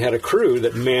then we had a crew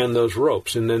that manned those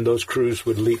ropes, and then those crews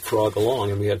would leapfrog along,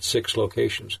 and we had 6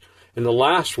 locations. And the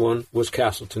last one was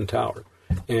Castleton Tower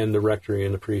and the rectory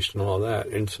and the priest and all that.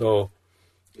 And so,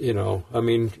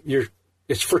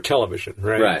 it's for television,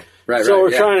 right? Right. So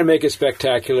we're trying to make it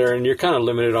spectacular, and you're kind of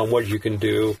limited on what you can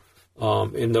do.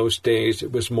 In those days,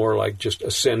 it was more like just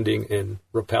ascending and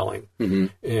rappelling. Mm-hmm.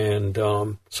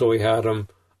 And so we had them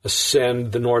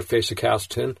ascend the north face of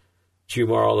Castleton,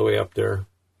 Jumar all the way up there,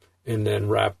 and then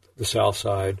wrap the south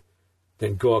side,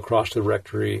 then go across the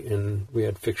rectory, and we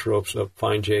had fixed ropes up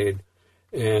Fine Jade.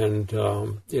 And,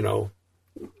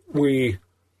 we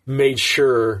made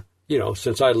sure,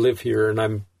 since I live here and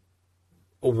I'm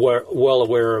well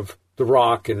aware of the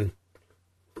rock and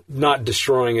not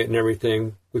destroying it and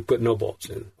everything, we put no bolts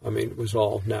in. I mean, it was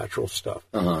all natural stuff.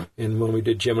 Uh-huh. And when we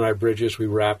did Gemini bridges, we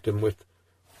wrapped them with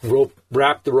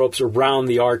wrapped the ropes around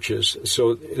the arches.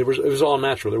 So it was all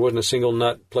natural. There wasn't a single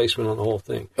nut placement on the whole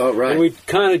thing. Oh, right. And we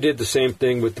kind of did the same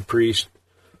thing with the priest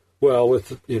Well, with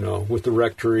the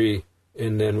rectory,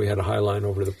 and then we had a high line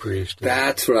over to the priest.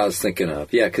 That's what I was thinking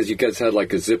of. Yeah, because you guys had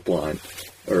like a zip line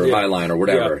or high line or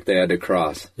whatever they had to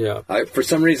cross. Yeah. For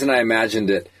some reason, I imagined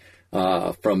it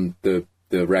from the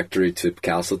rectory to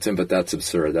Castleton, but that's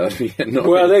absurd. That would be annoying.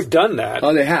 Well, they've done that.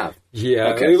 Oh, they have?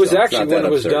 Yeah. Okay, it was so actually, when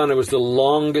it was absurd. done, it was the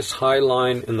longest high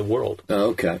line in the world. Oh,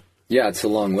 okay. Yeah, it's a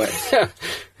long way.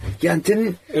 Yeah,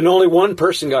 And only one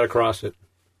person got across it.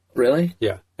 Really?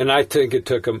 Yeah. And I think it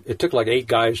took like 8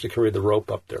 guys to carry the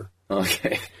rope up there.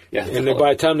 Okay. Yeah. And then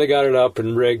by the time they got it up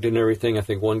and rigged and everything, I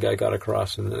think one guy got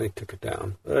across and then they took it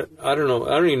down. But I don't know.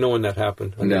 I don't even know when that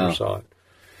happened. I never saw it.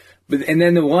 But and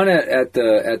then the one at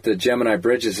the Gemini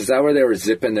Bridges, is that where they were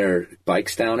zipping their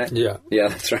bikes down it? Yeah. Yeah,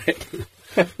 that's right.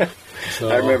 So,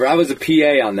 I remember I was a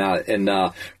PA on that and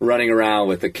running around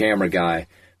with the camera guy.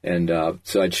 And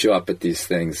so I'd show up at these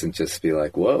things and just be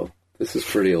like, whoa, this is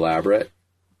pretty elaborate.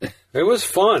 It was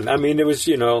fun. I mean, it was,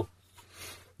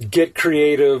 get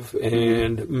creative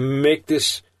and make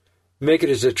it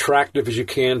as attractive as you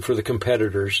can for the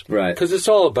competitors. Right. Because it's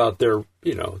all about their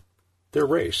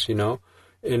race,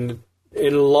 And a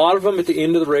lot of them at the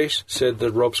end of the race said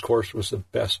the ropes course was the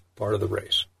best part of the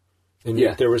race. And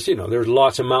yet there was, there was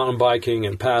lots of mountain biking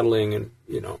and paddling and,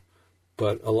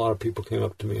 but a lot of people came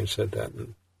up to me and said that.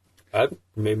 And that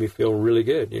made me feel really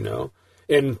good,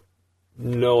 and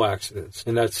no accidents.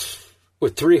 And that's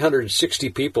with 360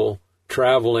 people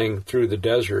traveling through the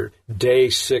desert, day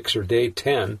 6 or day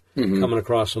 10, coming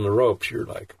across on the ropes, you're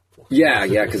like... Yeah,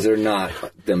 because they're not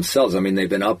themselves. I mean, they've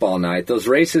been up all night. Those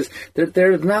races,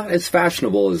 they're not as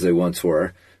fashionable as they once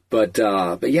were. But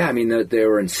yeah, I mean, they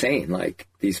were insane. Like,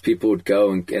 these people would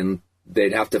go and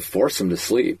they'd have to force them to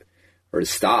sleep or to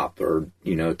stop or,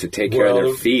 to take care of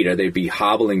their feet, or they'd be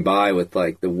hobbling by with,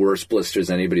 like, the worst blisters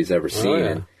anybody's ever seen. Yeah.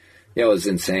 And, it was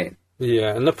insane.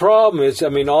 Yeah, and the problem is, I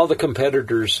mean, all the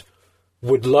competitors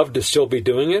would love to still be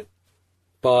doing it,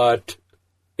 but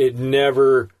it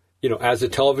never, as a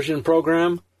television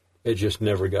program, it just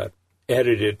never got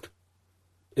edited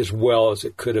as well as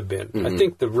it could have been. I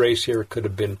think the race here could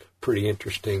have been pretty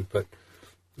interesting, but,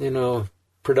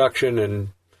 production and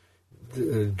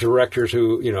the directors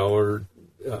who, or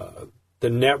the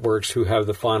networks who have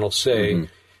the final say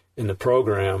in the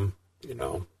program,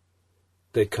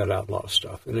 they cut out a lot of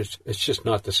stuff, and it's just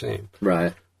not the same.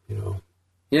 Right.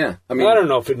 Yeah. I mean, I don't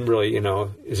know if it really,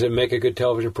 does it make a good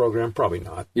television program? Probably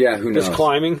not. Yeah, who knows? Does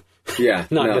climbing? Yeah.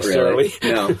 Not necessarily.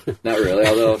 Really. No, not really.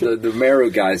 Although the Meru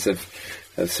guys have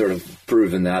sort of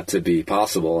proven that to be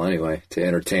possible anyway, to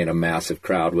entertain a massive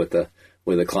crowd with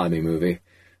a climbing movie.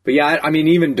 But yeah, I mean,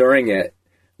 even during it,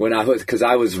 because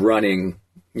I was running,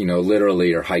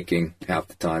 literally or hiking half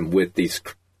the time with these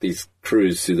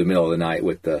crews through the middle of the night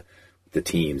with the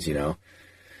teams,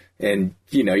 and,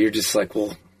 you're just like,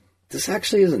 well, this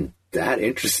actually isn't that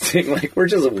interesting. Like, we're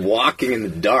just walking in the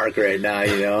dark right now,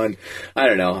 and I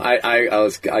don't know.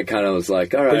 I kind of was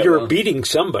like, all right. But you're beating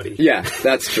somebody. Yeah,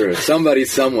 that's true. Somebody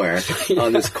somewhere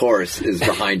on this course is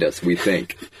behind us, we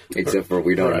think, except for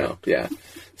we don't know. Yeah.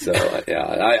 So,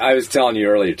 I was telling you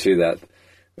earlier too that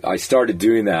I started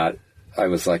doing that. I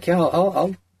was like, yeah,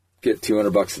 I'll get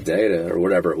 $200 a day or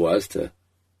whatever it was to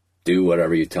do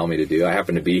whatever you tell me to do. I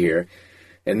happen to be here.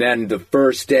 And then the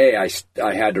first day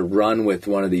I had to run with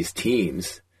one of these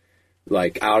teams,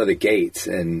 like out of the gates.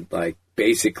 And like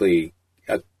basically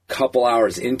a couple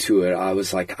hours into it, I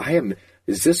was like,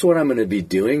 is this what I'm going to be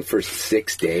doing for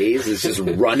 6 days? Is just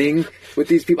running with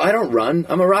these people? I don't run.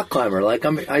 I'm a rock climber. Like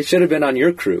I should have been on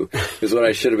your crew is what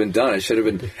I should have been done. I should have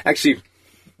been actually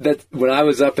when I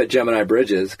was up at Gemini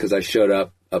Bridges, because I showed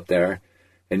up there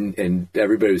and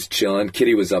everybody was chilling.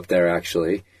 Kitty was up there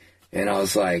actually. And I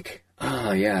was like,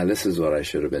 oh, yeah, this is what I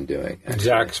should have been doing. Actually.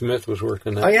 Zach Smith was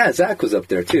working there. Oh, yeah, Zach was up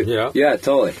there, too. Yeah. Yeah,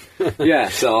 totally. Yeah,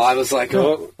 so I was like,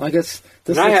 I guess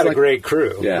this I had like... a great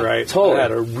crew, yeah, right? Totally. I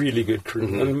had a really good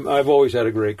crew. And I've always had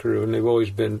a great crew, and they've always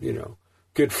been,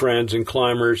 good friends and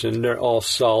climbers, and they're all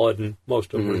solid, and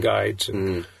most of them were guides,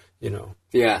 and,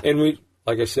 Yeah. And we,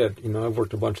 like I said, I've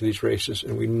worked a bunch of these races,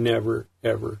 and we never,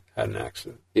 ever had an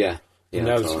accident. Yeah. And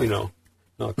that was,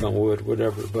 knock on wood,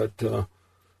 whatever, but...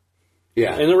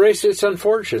 yeah. And the race, it's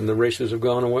unfortunate. The races have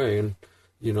gone away. And,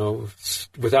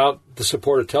 without the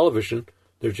support of television,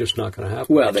 they're just not going to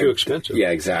happen. Well, they're too expensive.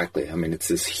 Yeah, exactly. I mean, it's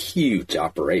this huge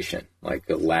operation, like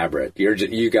elaborate.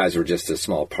 You guys were just a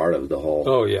small part of the whole.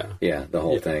 Oh, yeah. Yeah, the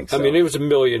whole thing. So. I mean, it was $1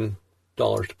 million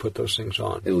to put those things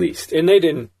on. At least. And they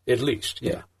didn't, at least.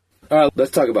 Yeah. All right,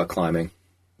 let's talk about climbing.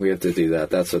 We have to do that.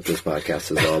 That's what this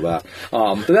podcast is all about.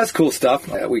 But that's cool stuff.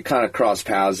 We kind of cross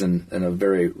paths in a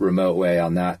very remote way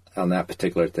on that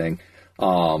particular thing.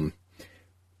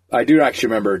 I do actually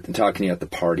remember talking to you at the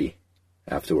party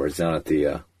afterwards down at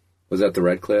the, was that the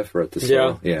Red Cliff or at the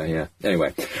Slough? Yeah.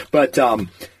 Anyway, but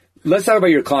let's talk about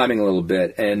your climbing a little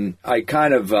bit. And I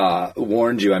kind of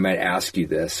warned you I might ask you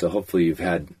this, so hopefully you've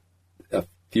had a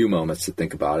few moments to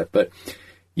think about it. But,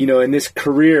 in this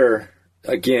career,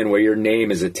 again, where your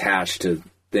name is attached to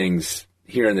things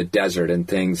here in the desert and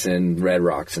things in Red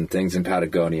Rocks and things in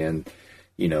Patagonia and,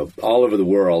 all over the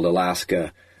world,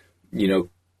 Alaska,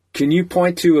 can you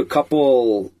point to a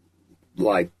couple,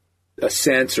 like,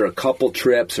 ascents or a couple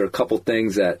trips or a couple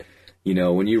things that,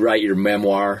 when you write your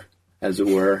memoir, as it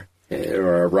were,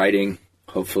 or are writing,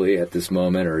 hopefully at this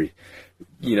moment, or,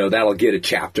 that'll get a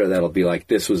chapter that'll be like,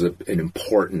 this was an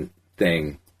important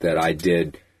thing that I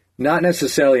did. Not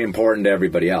necessarily important to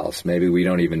everybody else. Maybe we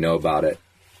don't even know about it,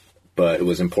 but it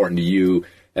was important to you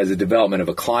as a development of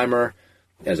a climber,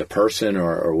 as a person,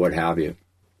 or what have you.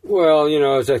 Well,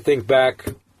 as I think back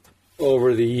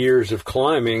over the years of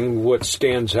climbing, what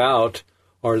stands out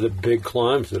are the big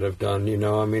climbs that I've done.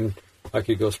 I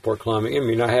could go sport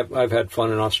climbing. I've had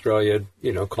fun in Australia,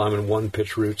 climbing one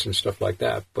pitch routes and stuff like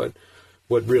that. But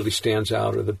what really stands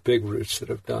out are the big routes that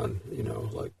I've done.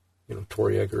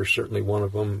 Torreyegger is certainly one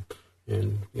of them,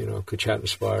 and Kachattan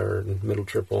Spire and Middle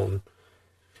Triple, and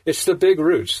it's the big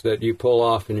routes that you pull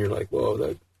off, and you're like, whoa!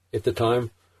 That at the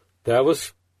time, that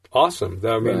was awesome.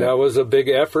 That was a big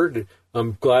effort.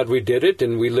 I'm glad we did it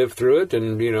and we lived through it,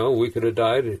 and we could have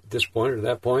died at this point or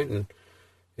that point, and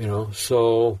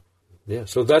so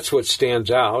that's what stands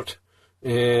out.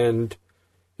 And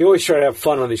you always try to have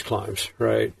fun on these climbs,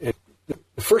 right? And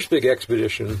the first big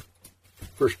expedition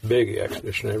I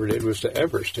ever did was to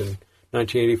Everest in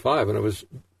 1985, and I was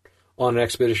on an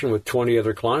expedition with 20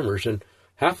 other climbers, and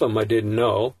half of them I didn't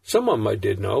know. Some of them I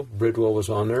did know. Bridwell was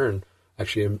on there, and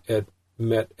actually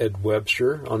met Ed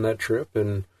Webster on that trip,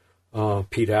 and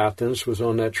Pete Athens was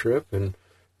on that trip, and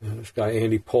this guy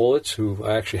Andy Politz, who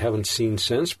I actually haven't seen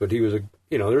since, but he was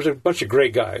there's a bunch of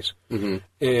great guys,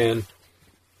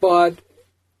 but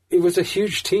it was a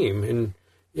huge team, and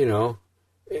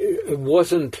it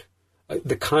wasn't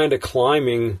the kind of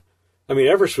climbing.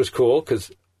 Everest was cool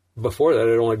because before that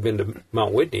I'd only been to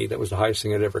Mount Whitney. That was the highest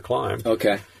thing I'd ever climbed.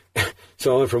 Okay.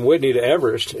 So I went from Whitney to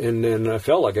Everest, and then I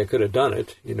felt like I could have done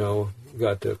it.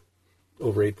 Got to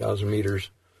over 8,000 meters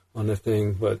on the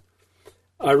thing, but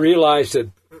I realized that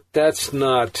that's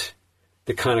not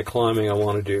the kind of climbing I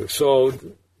want to do. So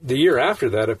the year after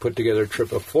that, I put together a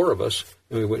trip of 4 of us,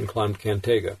 and we went and climbed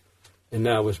Cantega, and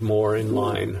that was more in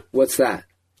line. What's that?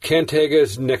 Cantega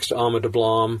is next to Ama de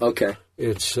Blanc. Okay.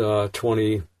 It's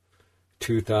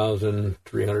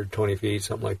 22,320 feet,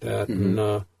 something like that.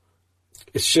 And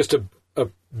it's just a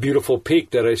beautiful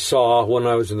peak that I saw when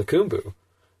I was in the Khumbu.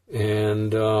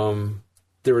 And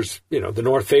there was, the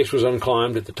North Face was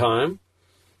unclimbed at the time.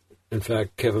 In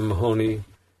fact, Kevin Mahoney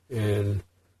and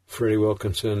Freddie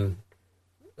Wilkinson,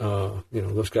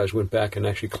 those guys went back and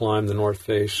actually climbed the North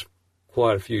Face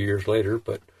quite a few years later.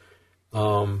 But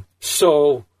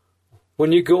so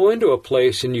when you go into a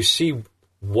place and you see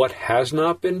what has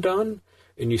not been done,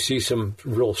 and you see some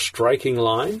real striking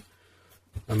line,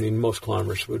 most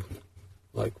climbers would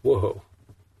like, whoa,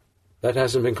 that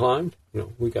hasn't been climbed?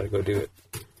 We got to go do it.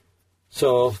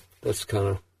 So that's kind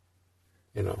of,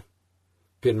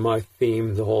 been my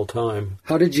theme the whole time.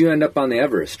 How did you end up on the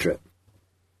Everest trip?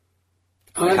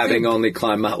 Having only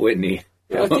climbed Mount Whitney.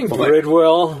 I think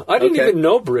Bridwell. I didn't even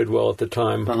know Bridwell at the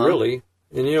time, really.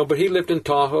 And, but he lived in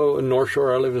Tahoe and North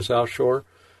Shore. I lived in South Shore.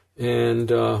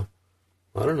 And I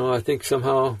don't know. I think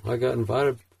somehow I got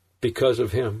invited because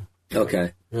of him.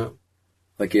 Okay. Yeah.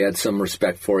 Like he had some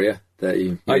respect for you that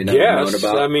you may not have known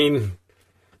about?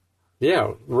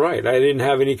 Yeah, right. I didn't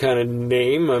have any kind of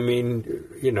name. I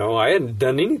hadn't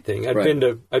done anything.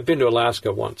 I'd been to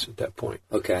Alaska once at that point.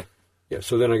 Okay. Yeah,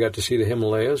 so then I got to see the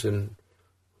Himalayas and,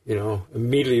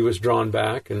 immediately was drawn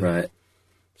back. And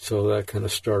so that kind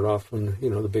of started off on,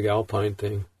 the big alpine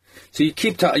thing. So you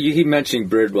keep mentioning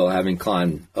Bridwell, having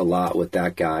climbed a lot with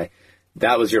that guy.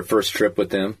 That was your first trip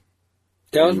with him?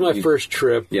 That was my first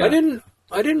trip. Yeah. I didn't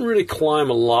really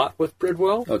climb a lot with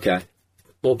Bridwell. Okay.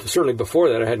 Well, certainly before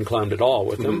that, I hadn't climbed at all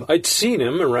with him. I'd seen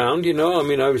him around,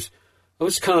 I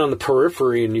was kind of on the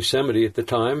periphery in Yosemite at the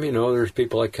time. There's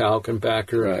people like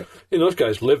Kalkenbacker. Right. Those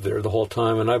guys lived there the whole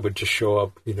time, and I would just show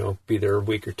up, be there a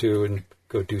week or two and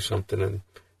go do something and,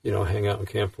 hang out in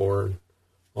Camp 4 and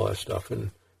all that stuff.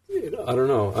 And I don't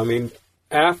know.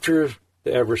 After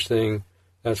the Everest thing,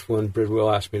 that's when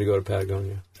Bridwell asked me to go to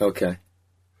Patagonia. Okay.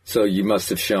 So you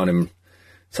must have shown him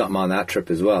something on that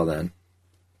trip as well, then.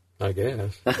 I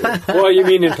guess. Well, you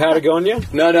mean in Patagonia?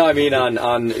 No, I mean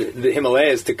on the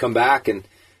Himalayas to come back and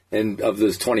And of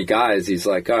those 20 guys, he's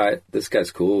like, all right, this guy's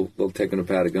cool. We'll take him to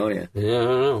Patagonia. Yeah, I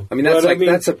don't know. I mean,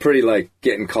 that's a pretty, like,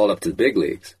 getting called up to the big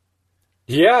leagues.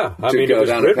 Yeah. I mean, it was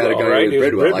Bridwell, right? It was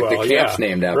Bridwell. Like the camp's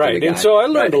named after the guy. And so I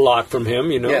learned a lot from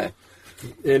him, you know. Yeah.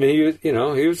 And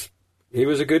he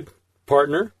was a good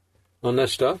partner on that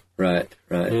stuff. Right.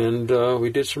 And we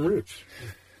did some routes.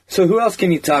 So who else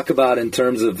can you talk about in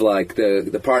terms of, like,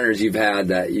 the partners you've had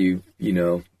that you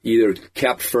know, either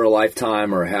kept for a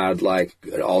lifetime or had, like,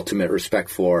 ultimate respect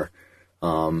for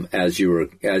as you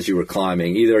were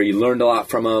climbing? Either you learned a lot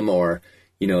from them, or,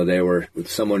 you know, they were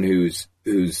someone whose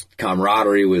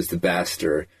camaraderie was the best,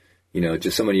 or, you know,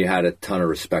 just someone you had a ton of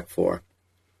respect for.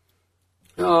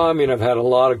 I mean, I've had a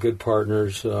lot of good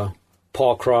partners.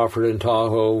 Paul Crawford in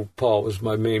Tahoe. Paul was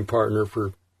my main partner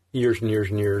for years and years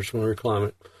and years when we were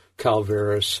climbing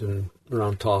Calaveras and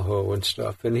around Tahoe and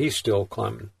stuff. And he's still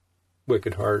climbing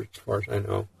wicked hard as far as I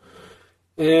know.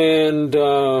 And,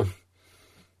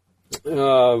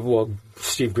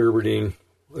 Steve Gerberdine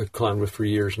I climbed with for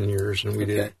years and years, and we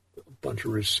did a bunch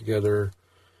of routes together.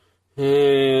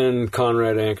 And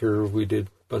Conrad Anker, we did a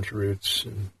bunch of routes.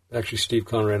 And actually, Steve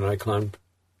Conrad and I climbed,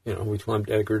 you know, we climbed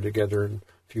Edgar together and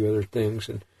a few other things.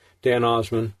 And Dan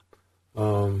Osman,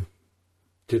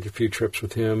 did a few trips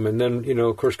with him. And then, you know,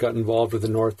 of course, got involved with the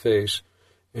North Face,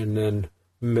 and then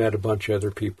met a bunch of other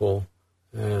people,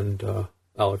 and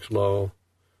Alex Lowe,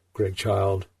 Greg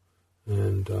Child,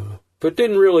 and but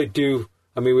didn't really do.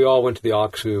 I mean, we all went to the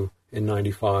Oxu in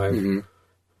 '95,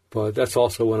 but that's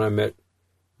also when I met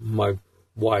my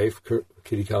wife,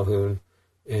 Kitty Calhoun,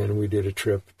 and we did a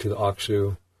trip to the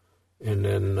Oxu, and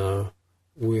then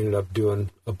we ended up doing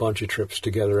a bunch of trips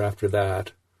together after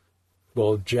that.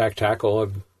 Well, Jack Tackle,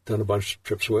 I've done a bunch of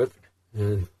trips with,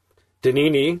 and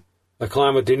Danini. I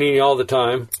climb with Danini all the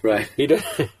time. Right.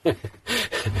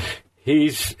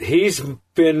 He's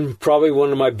been probably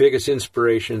one of my biggest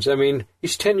inspirations. I mean,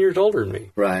 he's 10 years older than me.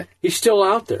 Right. He's still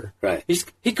out there. Right.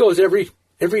 He goes every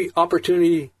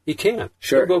opportunity he can.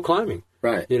 Sure. He'll go climbing.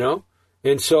 Right. You know?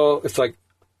 And so it's like,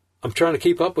 I'm trying to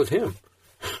keep up with him.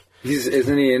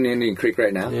 Isn't he in Indian Creek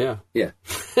right now? Yeah. Yeah.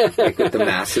 Like with the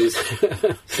masses.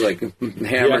 It's like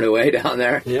hammering away down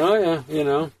there. Yeah, you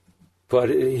know. But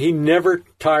he never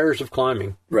tires of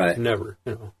climbing. Right. Never,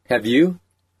 you know. Have you?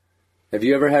 Have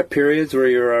you ever had periods where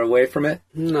you're away from it?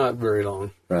 Not very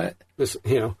long. Right. Just,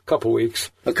 you know, a couple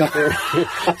weeks. Okay.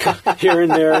 Here and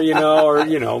there, you know, or,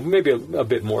 you know, maybe a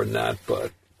bit more than that.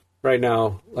 But right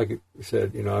now, like you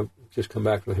said, you know, I've just come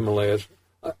back from the Himalayas.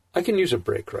 I can use a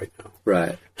break right now.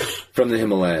 Right. From the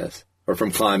Himalayas or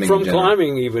from climbing? From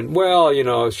climbing even. Well, you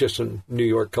know, I was just in New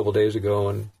York a couple days ago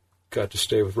and got to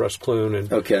stay with Russ Clune. And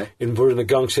we're in the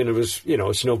Gungsan. It was, you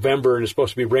know, it's November and it's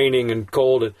supposed to be raining and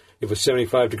cold. And it was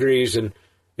 75 degrees and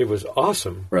it was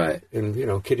awesome. Right. And, you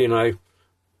know, Kitty and I,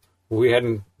 we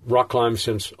hadn't rock climbed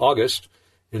since August.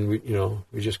 And, we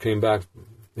just came back from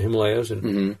the Himalayas.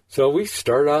 And so we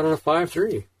started out on a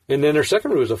 5.3. And then our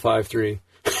second route was a 5.3.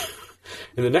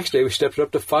 And the next day we stepped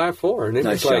up to 5.4. And it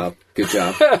nice was job. like, good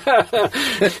job.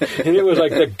 And it was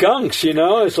like the gunks, you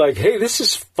know. It's like, hey, this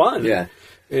is fun. Yeah.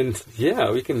 And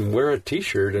yeah, we can wear a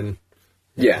T-shirt and.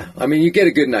 Yeah, I mean, you get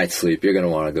a good night's sleep, you're going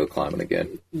to want to go climbing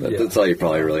again. That's all you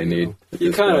probably really need.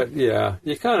 You kind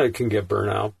of can get burnt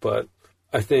out, but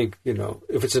I think, you know,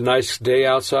 if it's a nice day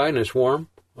outside and it's warm,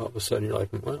 all of a sudden you're like,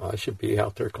 well, I should be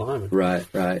out there climbing. Right.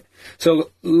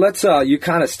 So let's, you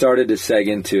kind of started to seg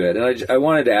into it, and I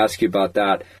wanted to ask you about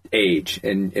that age,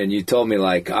 and you told me,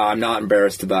 like, I'm not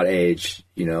embarrassed about age.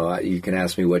 You know, you can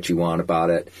ask me what you want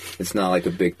about it. It's not like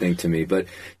a big thing to me. But,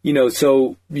 you know,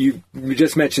 so you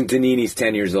just mentioned Danini's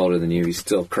 10 years older than you. He's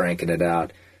still cranking it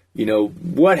out. You know,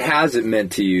 what has it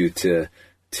meant to you to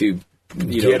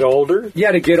get older?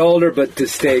 Yeah, to get older, but to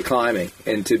stay climbing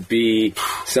and to be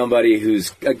somebody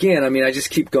who's, again, I mean, I just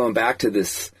keep going back to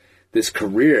this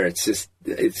career.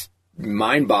 It's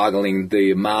mind-boggling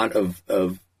the amount of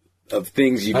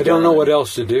things you've done. I don't know what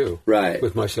else to do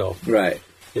with myself. Right.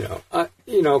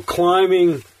 You know,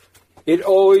 climbing,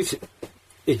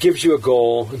 it gives you a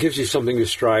goal. It gives you something to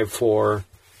strive for.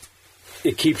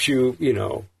 It keeps you, you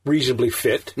know, reasonably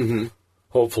fit,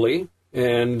 hopefully.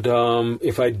 And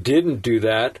if I didn't do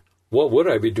that, what would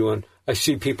I be doing? I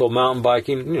see people mountain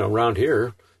biking, you know, around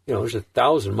here. You know, there's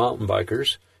 1,000 mountain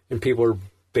bikers, and people are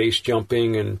base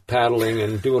jumping and paddling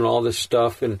and doing all this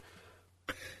stuff. And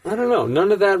I don't know.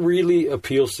 None of that really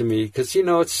appeals to me because, you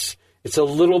know, it's a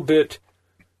little bit.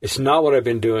 It's not what I've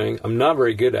been doing. I'm not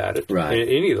very good at it,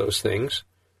 any of those things.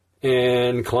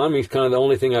 And climbing is kind of the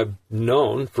only thing I've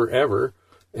known forever.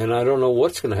 And I don't know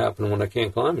what's going to happen when I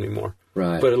can't climb anymore.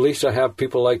 Right. But at least I have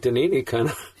people like Danini kind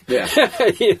of, Yeah.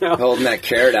 you know. Holding that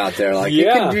carrot out there like, it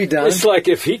can be done. It's like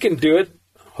if he can do it,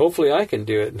 hopefully I can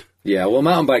do it. Yeah, well,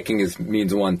 mountain biking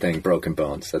means one thing: broken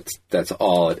bones. That's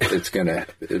all it's going to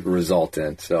result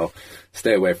in. So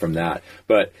stay away from that.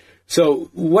 But so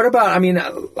what about? I mean,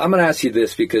 I'm going to ask you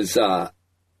this because a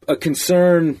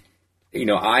concern,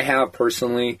 I have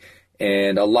personally,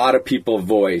 and a lot of people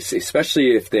voice,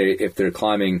 especially if they're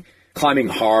climbing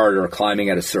hard or climbing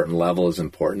at a certain level is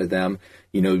important to them.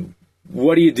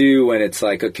 What do you do when it's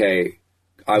like, okay,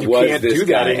 I was this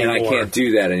guy and I can't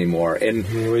do that anymore?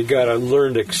 And we got to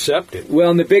learn to accept it. Well,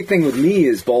 and the big thing with me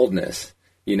is boldness.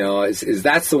 Is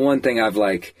that's the one thing I've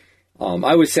like.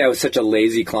 I would say I was such a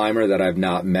lazy climber that I've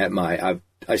not met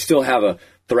I still have a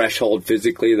threshold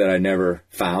physically that I never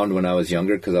found when I was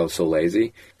younger because I was so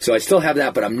lazy. So I still have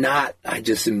that, but I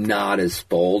just am not as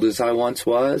bold as I once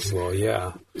was. Well,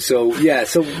 yeah. So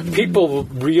people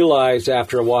realize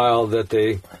after a while that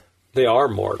they are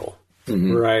mortal,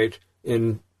 right?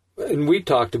 And we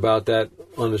talked about that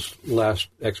on this last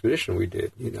expedition we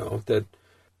did, that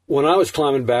when I was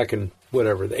climbing back in the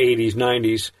 80s,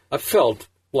 90s, I felt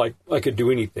like I could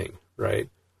do anything, right?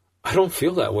 I don't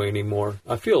feel that way anymore.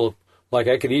 I feel like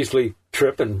I could easily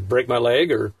trip and break my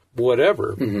leg or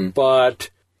whatever, but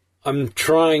I'm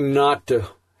trying not to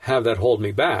have that hold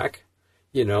me back,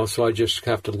 so I just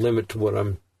have to limit to what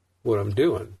I'm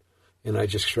doing. And I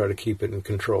just try to keep it in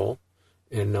control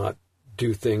and not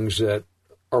do things that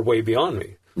are way beyond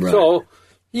me. Right. So,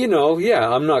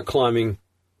 I'm not climbing,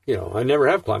 I never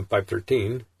have climbed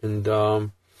 513 and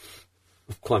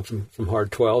I've climbed some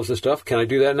hard 12s and stuff. Can I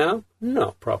do that now?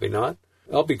 No, probably not.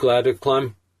 I'll be glad to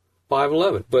climb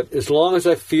 511. But as long as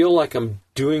I feel like I'm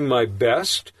doing my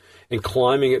best and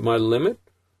climbing at my limit,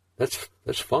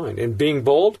 that's fine. And being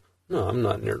bold, no, I'm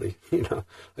not nearly, I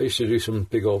used to do some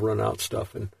big old run out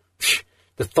stuff. And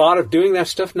the thought of doing that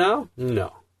stuff now,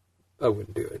 no, I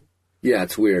wouldn't do it. Yeah,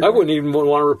 it's weird. I wouldn't even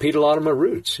want to repeat a lot of my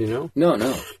routes, No. Yeah,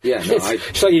 no.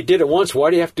 It's like you did it once. Why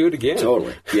do you have to do it again?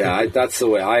 Totally. Yeah, that's the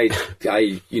way I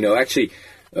actually,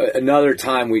 another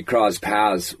time we crossed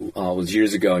paths was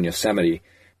years ago in Yosemite,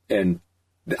 and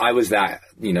I was I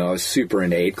was super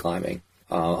into aid climbing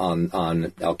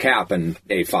on El Cap and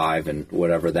A5 and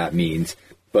whatever that means.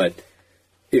 But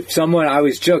I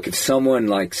always joke, if someone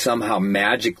like somehow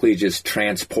magically just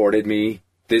transported me,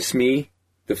 the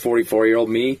 44-year-old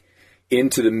me,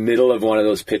 into the middle of one of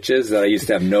those pitches that I used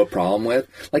to have no problem with,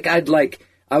 I'd go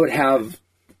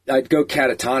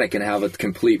catatonic and have a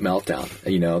complete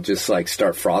meltdown, just like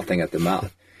start frothing at the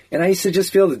mouth. And I used to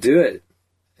just be able to do it.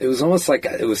 It was almost like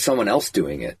it was someone else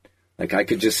doing it. Like I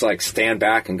could just like stand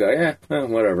back and go,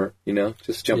 whatever,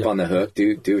 just jump on the hook,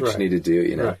 do what you need to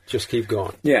do, Right. Just keep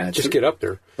going. Yeah. Just get up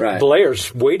there. Right.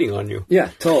 Blair's waiting on you. Yeah,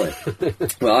 totally.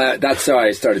 Well, that's how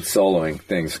I started soloing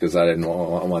things because I didn't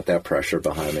want that pressure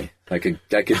behind me. I could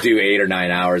do 8 or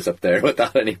 9 hours up there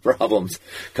without any problems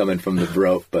coming from the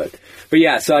rope. But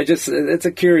yeah, so it's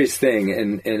a curious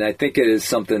thing. And I think it is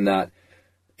something that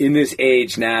in this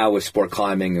age now with sport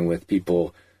climbing and with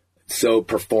people so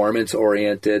performance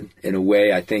oriented in a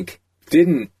way, I think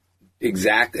it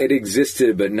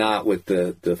existed, but not with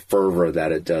the fervor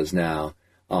that it does now.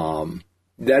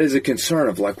 That is a concern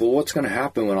of like, well, what's going to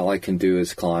happen when all I can do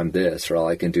is climb this or all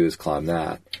I can do is climb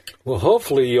that? Well,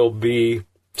 hopefully you'll be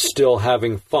still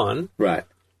having fun. Right.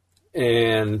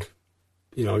 And,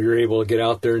 you're able to get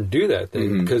out there and do that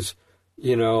thing because,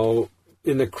 in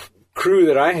the crew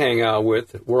that I hang out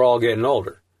with, we're all getting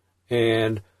older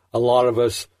and a lot of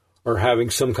us are having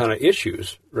some kind of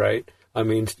issues, right? I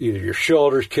mean, either your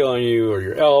shoulder's killing you or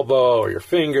your elbow or your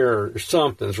finger or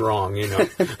something's wrong,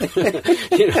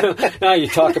 Now you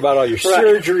talk about all your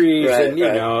surgeries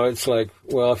and, it's like,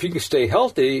 well, if you can stay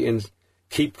healthy and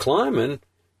keep climbing,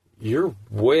 you're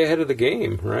way ahead of the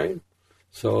game, right?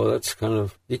 So that's kind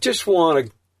of, you just want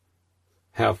to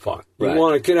have fun. You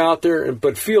want to get out there,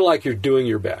 but feel like you're doing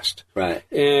your best. Right.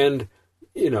 And,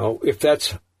 if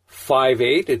that's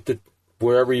 5'8"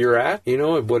 wherever you're at,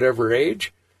 at whatever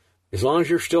age, as long as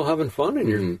you're still having fun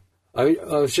and I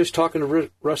was just talking to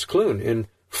Russ Clune, and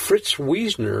Fritz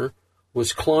Wiesner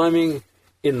was climbing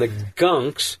in the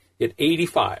gunks at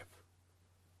 85.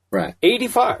 Right.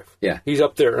 85. Yeah. He's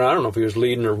up there, and I don't know if he was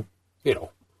leading or,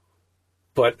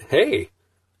 but hey,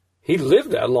 he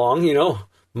lived that long,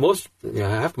 Most,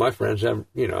 half my friends have,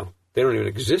 they don't even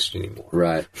exist anymore.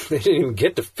 Right. They didn't even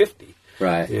get to 50.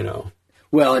 Right.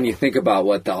 Well, and you think about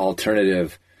what the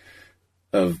alternative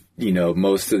of,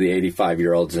 most of the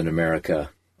 85-year-olds in America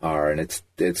are, and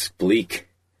it's bleak.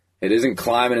 It isn't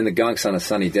climbing in the gunks on a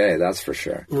sunny day, that's for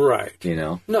sure. Right. You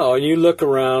know? No, and you look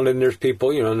around and there's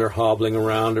people, and they're hobbling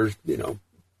around. There's,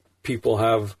 people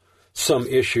have some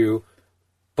issue.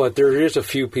 But there is a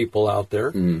few people out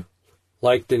there,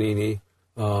 like Danini,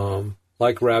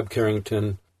 like Rab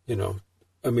Carrington,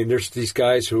 there's these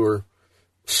guys who are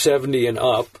 70 and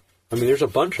up. There's a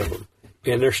bunch of them.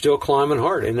 And they're still climbing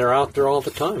hard. And they're out there all the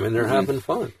time. And they're having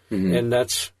fun. Mm-hmm. And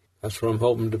that's what I'm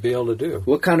hoping to be able to do.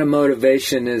 What kind of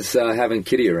motivation is having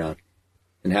Kitty around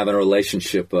and having a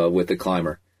relationship with the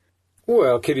climber?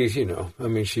 Well, Kitty's,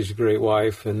 she's a great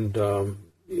wife. And,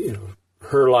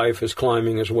 her life is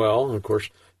climbing as well. And, of course,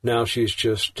 now she's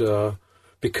just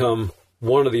become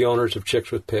one of the owners of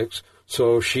Chicks with Picks.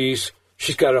 So she's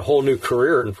got a whole new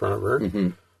career in front of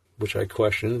her, which I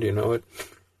questioned,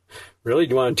 really,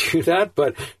 do you want to do that?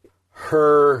 But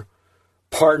her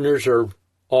partners are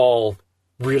all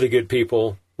really good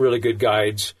people, really good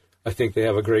guides. I think they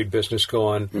have a great business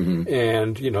going.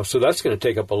 And, so that's going to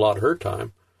take up a lot of her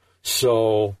time.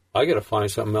 So I got to find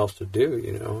something else to do,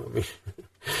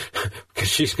 because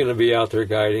she's going to be out there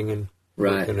guiding and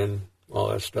working and all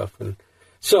that stuff. And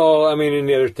so, and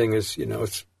the other thing is,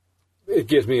 it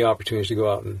gives me opportunities to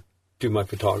go out and do my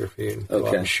photography and go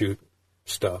out and shoot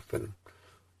stuff. And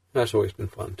that's always been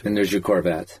fun, too. And there's your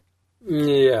Corvettes.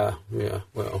 Yeah,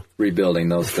 well. Rebuilding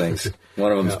those things.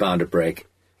 One of them's bound to break.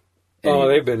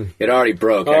 And they've been... It already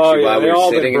broke, actually, while we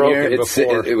were sitting in here.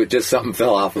 It was just something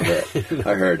fell off of it,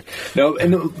 I heard. No,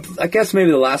 and I guess maybe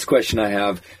the last question I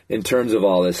have in terms of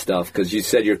all this stuff, because you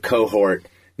said your cohort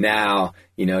now,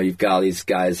 you've got all these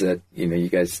guys that, you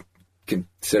guys can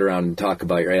sit around and talk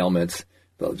about your ailments,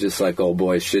 just like old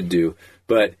boys should do.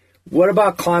 But what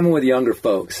about climbing with younger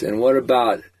folks? And what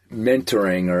about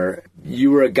mentoring? Or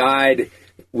you were a guide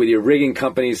with your rigging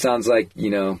company. Sounds like,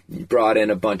 you brought in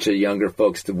a bunch of younger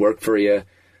folks to work for you.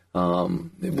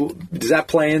 Does that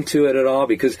play into it at all?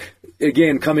 Because,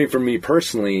 again, coming from me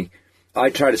personally, I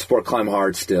try to sport climb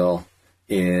hard still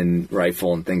in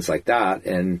rifle and things like that.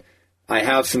 And I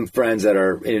have some friends that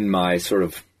are in my sort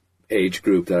of age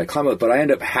group that I climb with, but I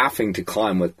end up having to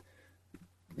climb with,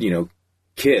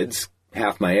 kids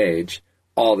half my age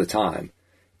all the time.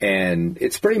 And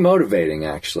it's pretty motivating,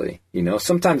 actually.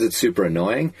 Sometimes it's super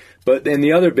annoying. But then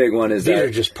the other big one is These are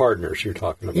just partners you're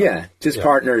talking about. Yeah, just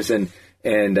partners. And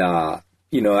I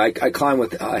climb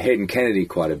with Hayden Kennedy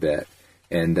quite a bit.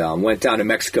 And went down to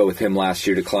Mexico with him last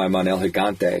year to climb on El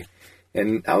Gigante.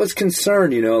 And I was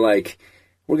concerned,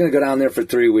 we're going to go down there for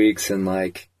 3 weeks. And,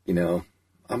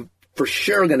 I'm for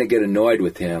sure going to get annoyed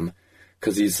with him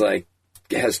because he's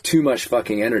has too much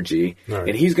fucking energy, right.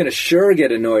 And he's going to sure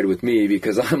get annoyed with me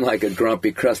because I'm like a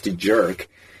grumpy, crusty jerk.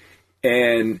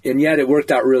 And yet it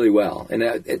worked out really well. And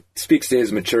it speaks to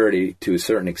his maturity to a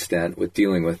certain extent with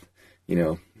dealing with,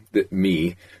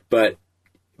 me. But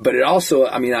it also,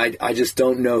 I just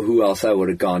don't know who else I would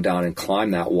have gone down and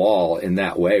climbed that wall in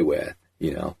that way with,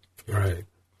 Right.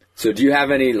 So do you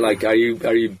have any, are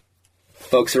you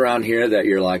folks around here that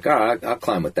you're like, all right, I'll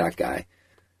climb with that guy?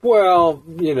 Well,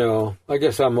 I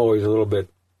guess I'm always a little bit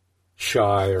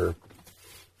shy or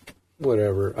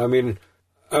whatever.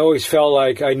 I always felt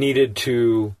like I needed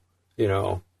to,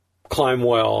 climb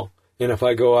well. And if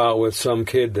I go out with some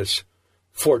kid that's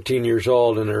 14 years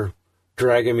old and they're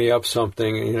dragging me up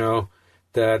something,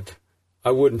 that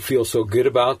I wouldn't feel so good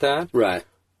about that. Right.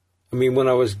 When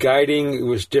I was guiding, it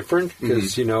was different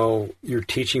because, you're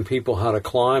teaching people how to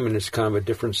climb and it's kind of a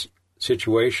different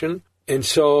situation. And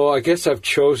so I guess I've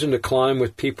chosen to climb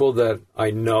with people that I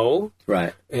know.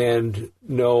 Right. And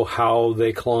know how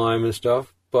they climb and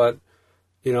stuff. But,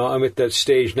 I'm at that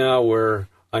stage now where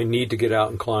I need to get out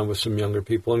and climb with some younger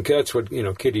people. And that's what,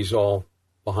 Kitty's all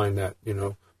behind that,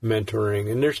 mentoring.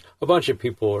 And there's a bunch of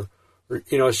people,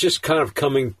 it's just kind of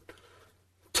coming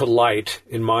to light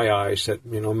in my eyes that,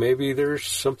 maybe there's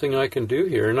something I can do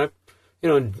here. And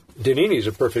Danini's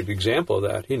a perfect example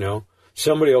of that,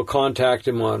 Somebody will contact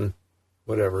him on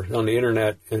the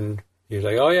internet, and he's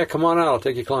like, oh, yeah, come on out, I'll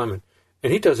take you climbing.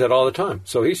 And he does that all the time.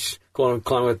 So he's going to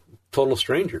climb with total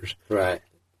strangers. Right.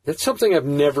 That's something I've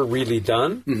never really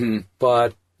done,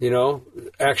 but,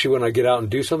 actually when I get out and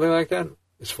do something like that,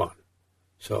 it's fun.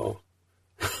 So.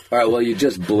 All right, well, you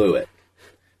just blew it.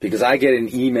 Because I get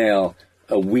an email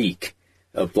a week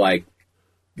of,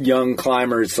 young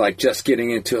climbers, just getting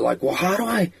into it, well, how do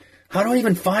I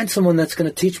even find someone that's going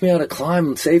to teach me how to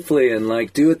climb safely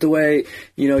and do it the way,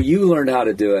 you learned how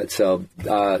to do it. So,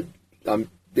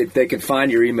 if they can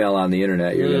find your email on the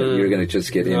internet, you're going to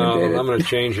just get inundated. No, I'm going to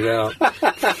change it out.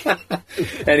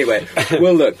 Anyway,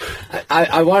 well, look,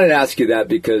 I wanted to ask you that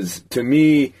because to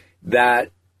me,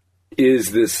 that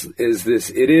is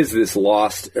this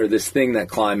lost, or this thing that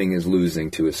climbing is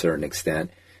losing to a certain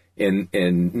extent,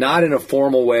 and not in a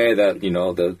formal way that,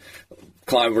 the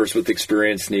climbers with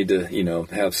experience need to,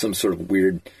 have some sort of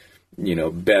weird,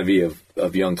 bevy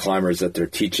of young climbers that they're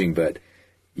teaching, but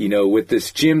with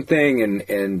this gym thing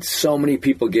and so many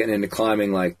people getting into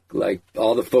climbing, like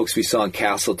all the folks we saw in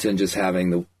Castleton just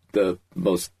having the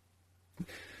most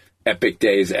epic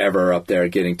days ever up there,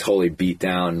 getting totally beat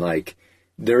down. Like,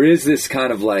 there is this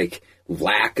kind of like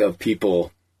lack of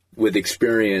people with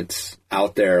experience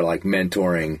out there, like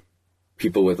mentoring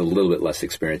people with a little bit less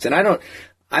experience. And I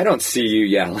don't see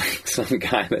you, like some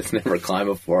guy that's never climbed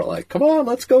before, like, come on,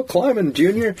 let's go climbing,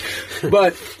 Junior.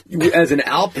 But as an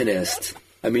alpinist,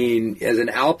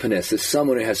 as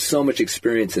someone who has so much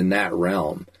experience in that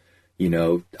realm,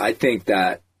 I think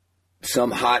that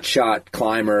some hotshot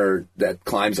climber that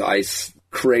climbs ice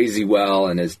crazy well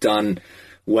and has done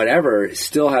whatever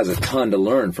still has a ton to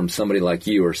learn from somebody like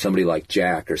you or somebody like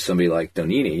Jack or somebody like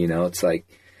Donini. It's like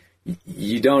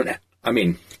you don't.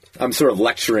 I'm sort of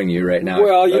lecturing you right now.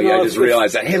 Well, I just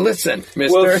realized that. Hey, listen,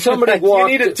 mister, you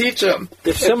need to teach them.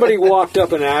 If somebody walked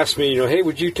up and asked me, hey,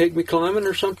 would you take me climbing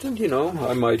or something?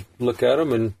 I might look at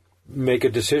them and make a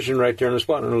decision right there on the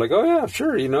spot. And they're like, oh, yeah,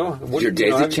 sure, Is your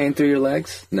daisy chain through your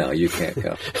legs? No, you can't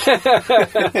go.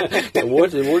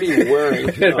 What are you wearing?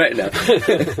 Right now.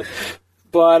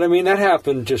 But, that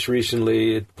happened just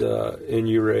recently in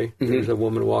Ouray. Mm-hmm. There's a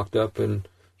woman walked up and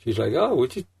she's like, oh,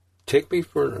 would you take me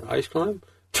for an ice climb?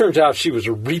 Turns out she was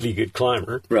a really good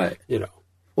climber. Right.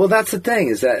 Well, that's the thing,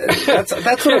 is that's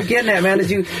what I'm getting at, man,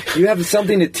 is you have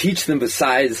something to teach them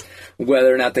besides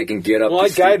whether or not they can get up. Well, I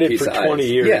guided for 20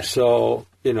 years, so,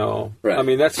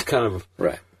 right. That's kind of...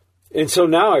 Right. And so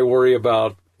now I worry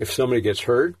about if somebody gets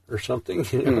hurt or something,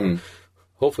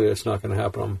 hopefully that's not going to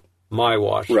happen on my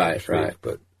watch. Right.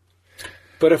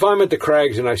 But if I'm at the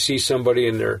crags and I see somebody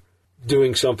and they're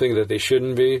doing something that they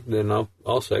shouldn't be, then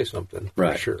I'll say something.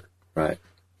 Right. For sure. Right.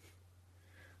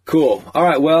 Cool. All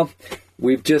right. Well,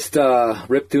 we've just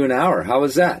ripped through an hour. How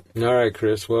was that? All right,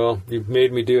 Chris. Well, you've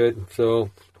made me do it,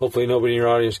 so hopefully nobody in your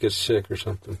audience gets sick or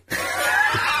something.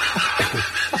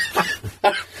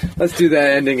 Let's do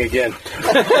that ending again.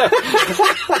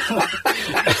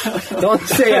 Don't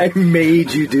say I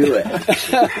made you do it.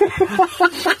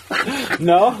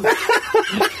 No?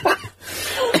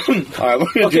 All right,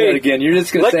 we're going to do it again. You're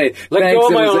just going to say, let thanks, go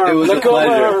of my arm. it was Let a go of my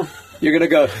pleasure. arm. You're going to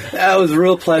go, that was a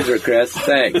real pleasure, Chris.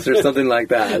 Thanks, or something like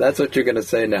that. That's what you're going to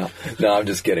say now. No, I'm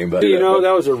just kidding. But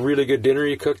that was a really good dinner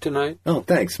you cooked tonight. Oh,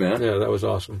 thanks, man. Yeah, that was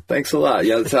awesome. Thanks a lot.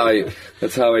 Yeah,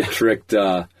 that's how I tricked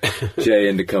Jay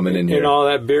into coming in here. And all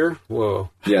that beer? Whoa.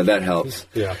 Yeah, that helps.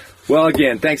 Yeah. Well,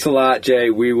 again, thanks a lot,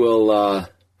 Jay. We will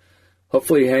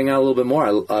hopefully hang out a little bit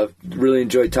more. I really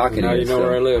enjoyed talking to you. Now you know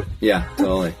where I live. Yeah,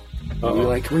 totally. Uh-oh. You're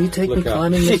like, will you take me Look out.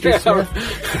 climbing, Mr. Smith?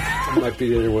 It might be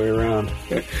the other way around.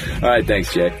 All right,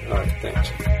 thanks, Jay. All right,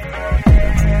 thanks.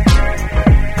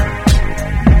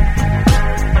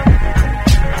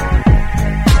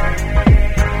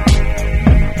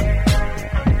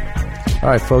 All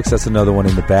right, folks, that's another one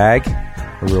in the bag.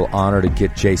 A real honor to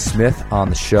get Jay Smith on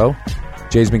the show.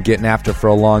 Jay's been getting after for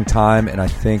a long time, and I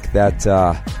think that,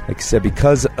 like I said,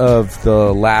 because of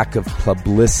the lack of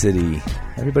publicity,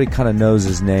 everybody kind of knows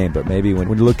his name, but maybe when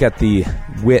you look at the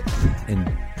width and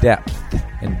depth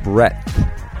and breadth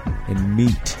and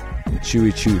meat and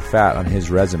chewy fat on his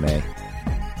resume,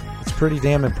 it's pretty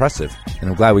damn impressive. And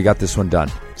I'm glad we got this one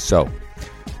done. So,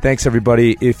 thanks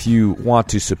everybody. If you want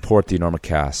to support the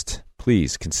Enormocast,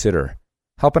 please consider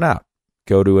helping out.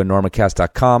 Go to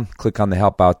enormocast.com, click on the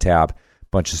Help Out tab.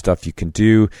 Bunch of stuff you can do.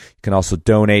 You can also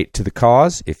donate to the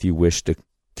cause if you wish to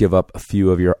give up a few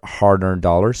of your hard-earned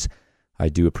dollars. I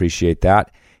do appreciate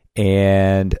that.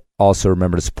 And also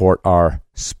remember to support our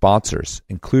sponsors,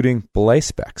 including Belay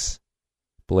Specs.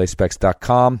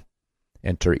 BelaySpecs.com.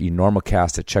 Enter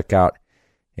Enormocast at checkout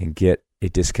and get a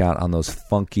discount on those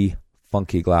funky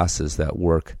glasses that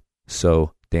work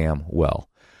so damn well.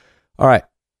 All right,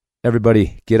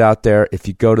 everybody, get out there. If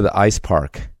you go to the ice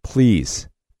park, please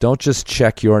don't just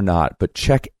check your knot, but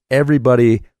check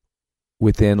everybody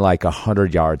within like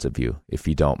 100 yards of you, if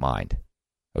you don't mind.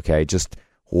 Okay, just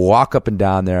walk up and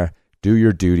down there, do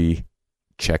your duty,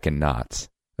 checking knots.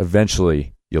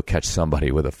 Eventually, you'll catch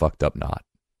somebody with a fucked up knot.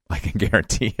 I can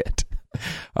guarantee it.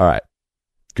 All right,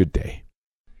 good day.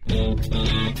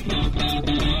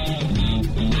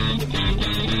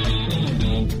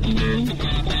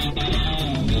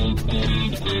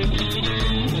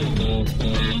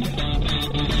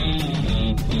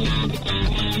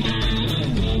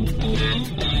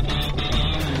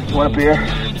 Want a beer?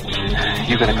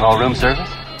 You gonna call room service?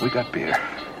 We got beer.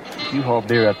 You haul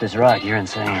beer up this rock, you're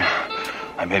insane.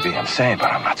 I may be insane, but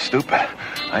I'm not stupid.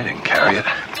 I didn't carry it.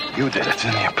 You did. It's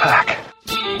in your pack.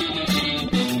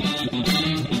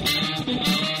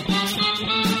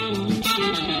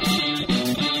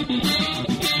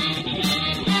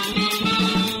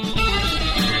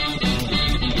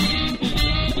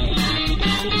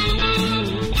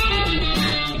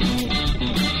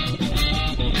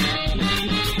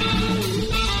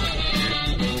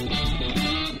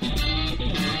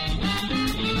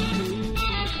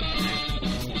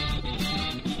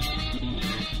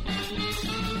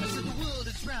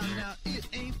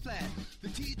 The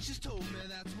teachers told me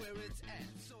that's where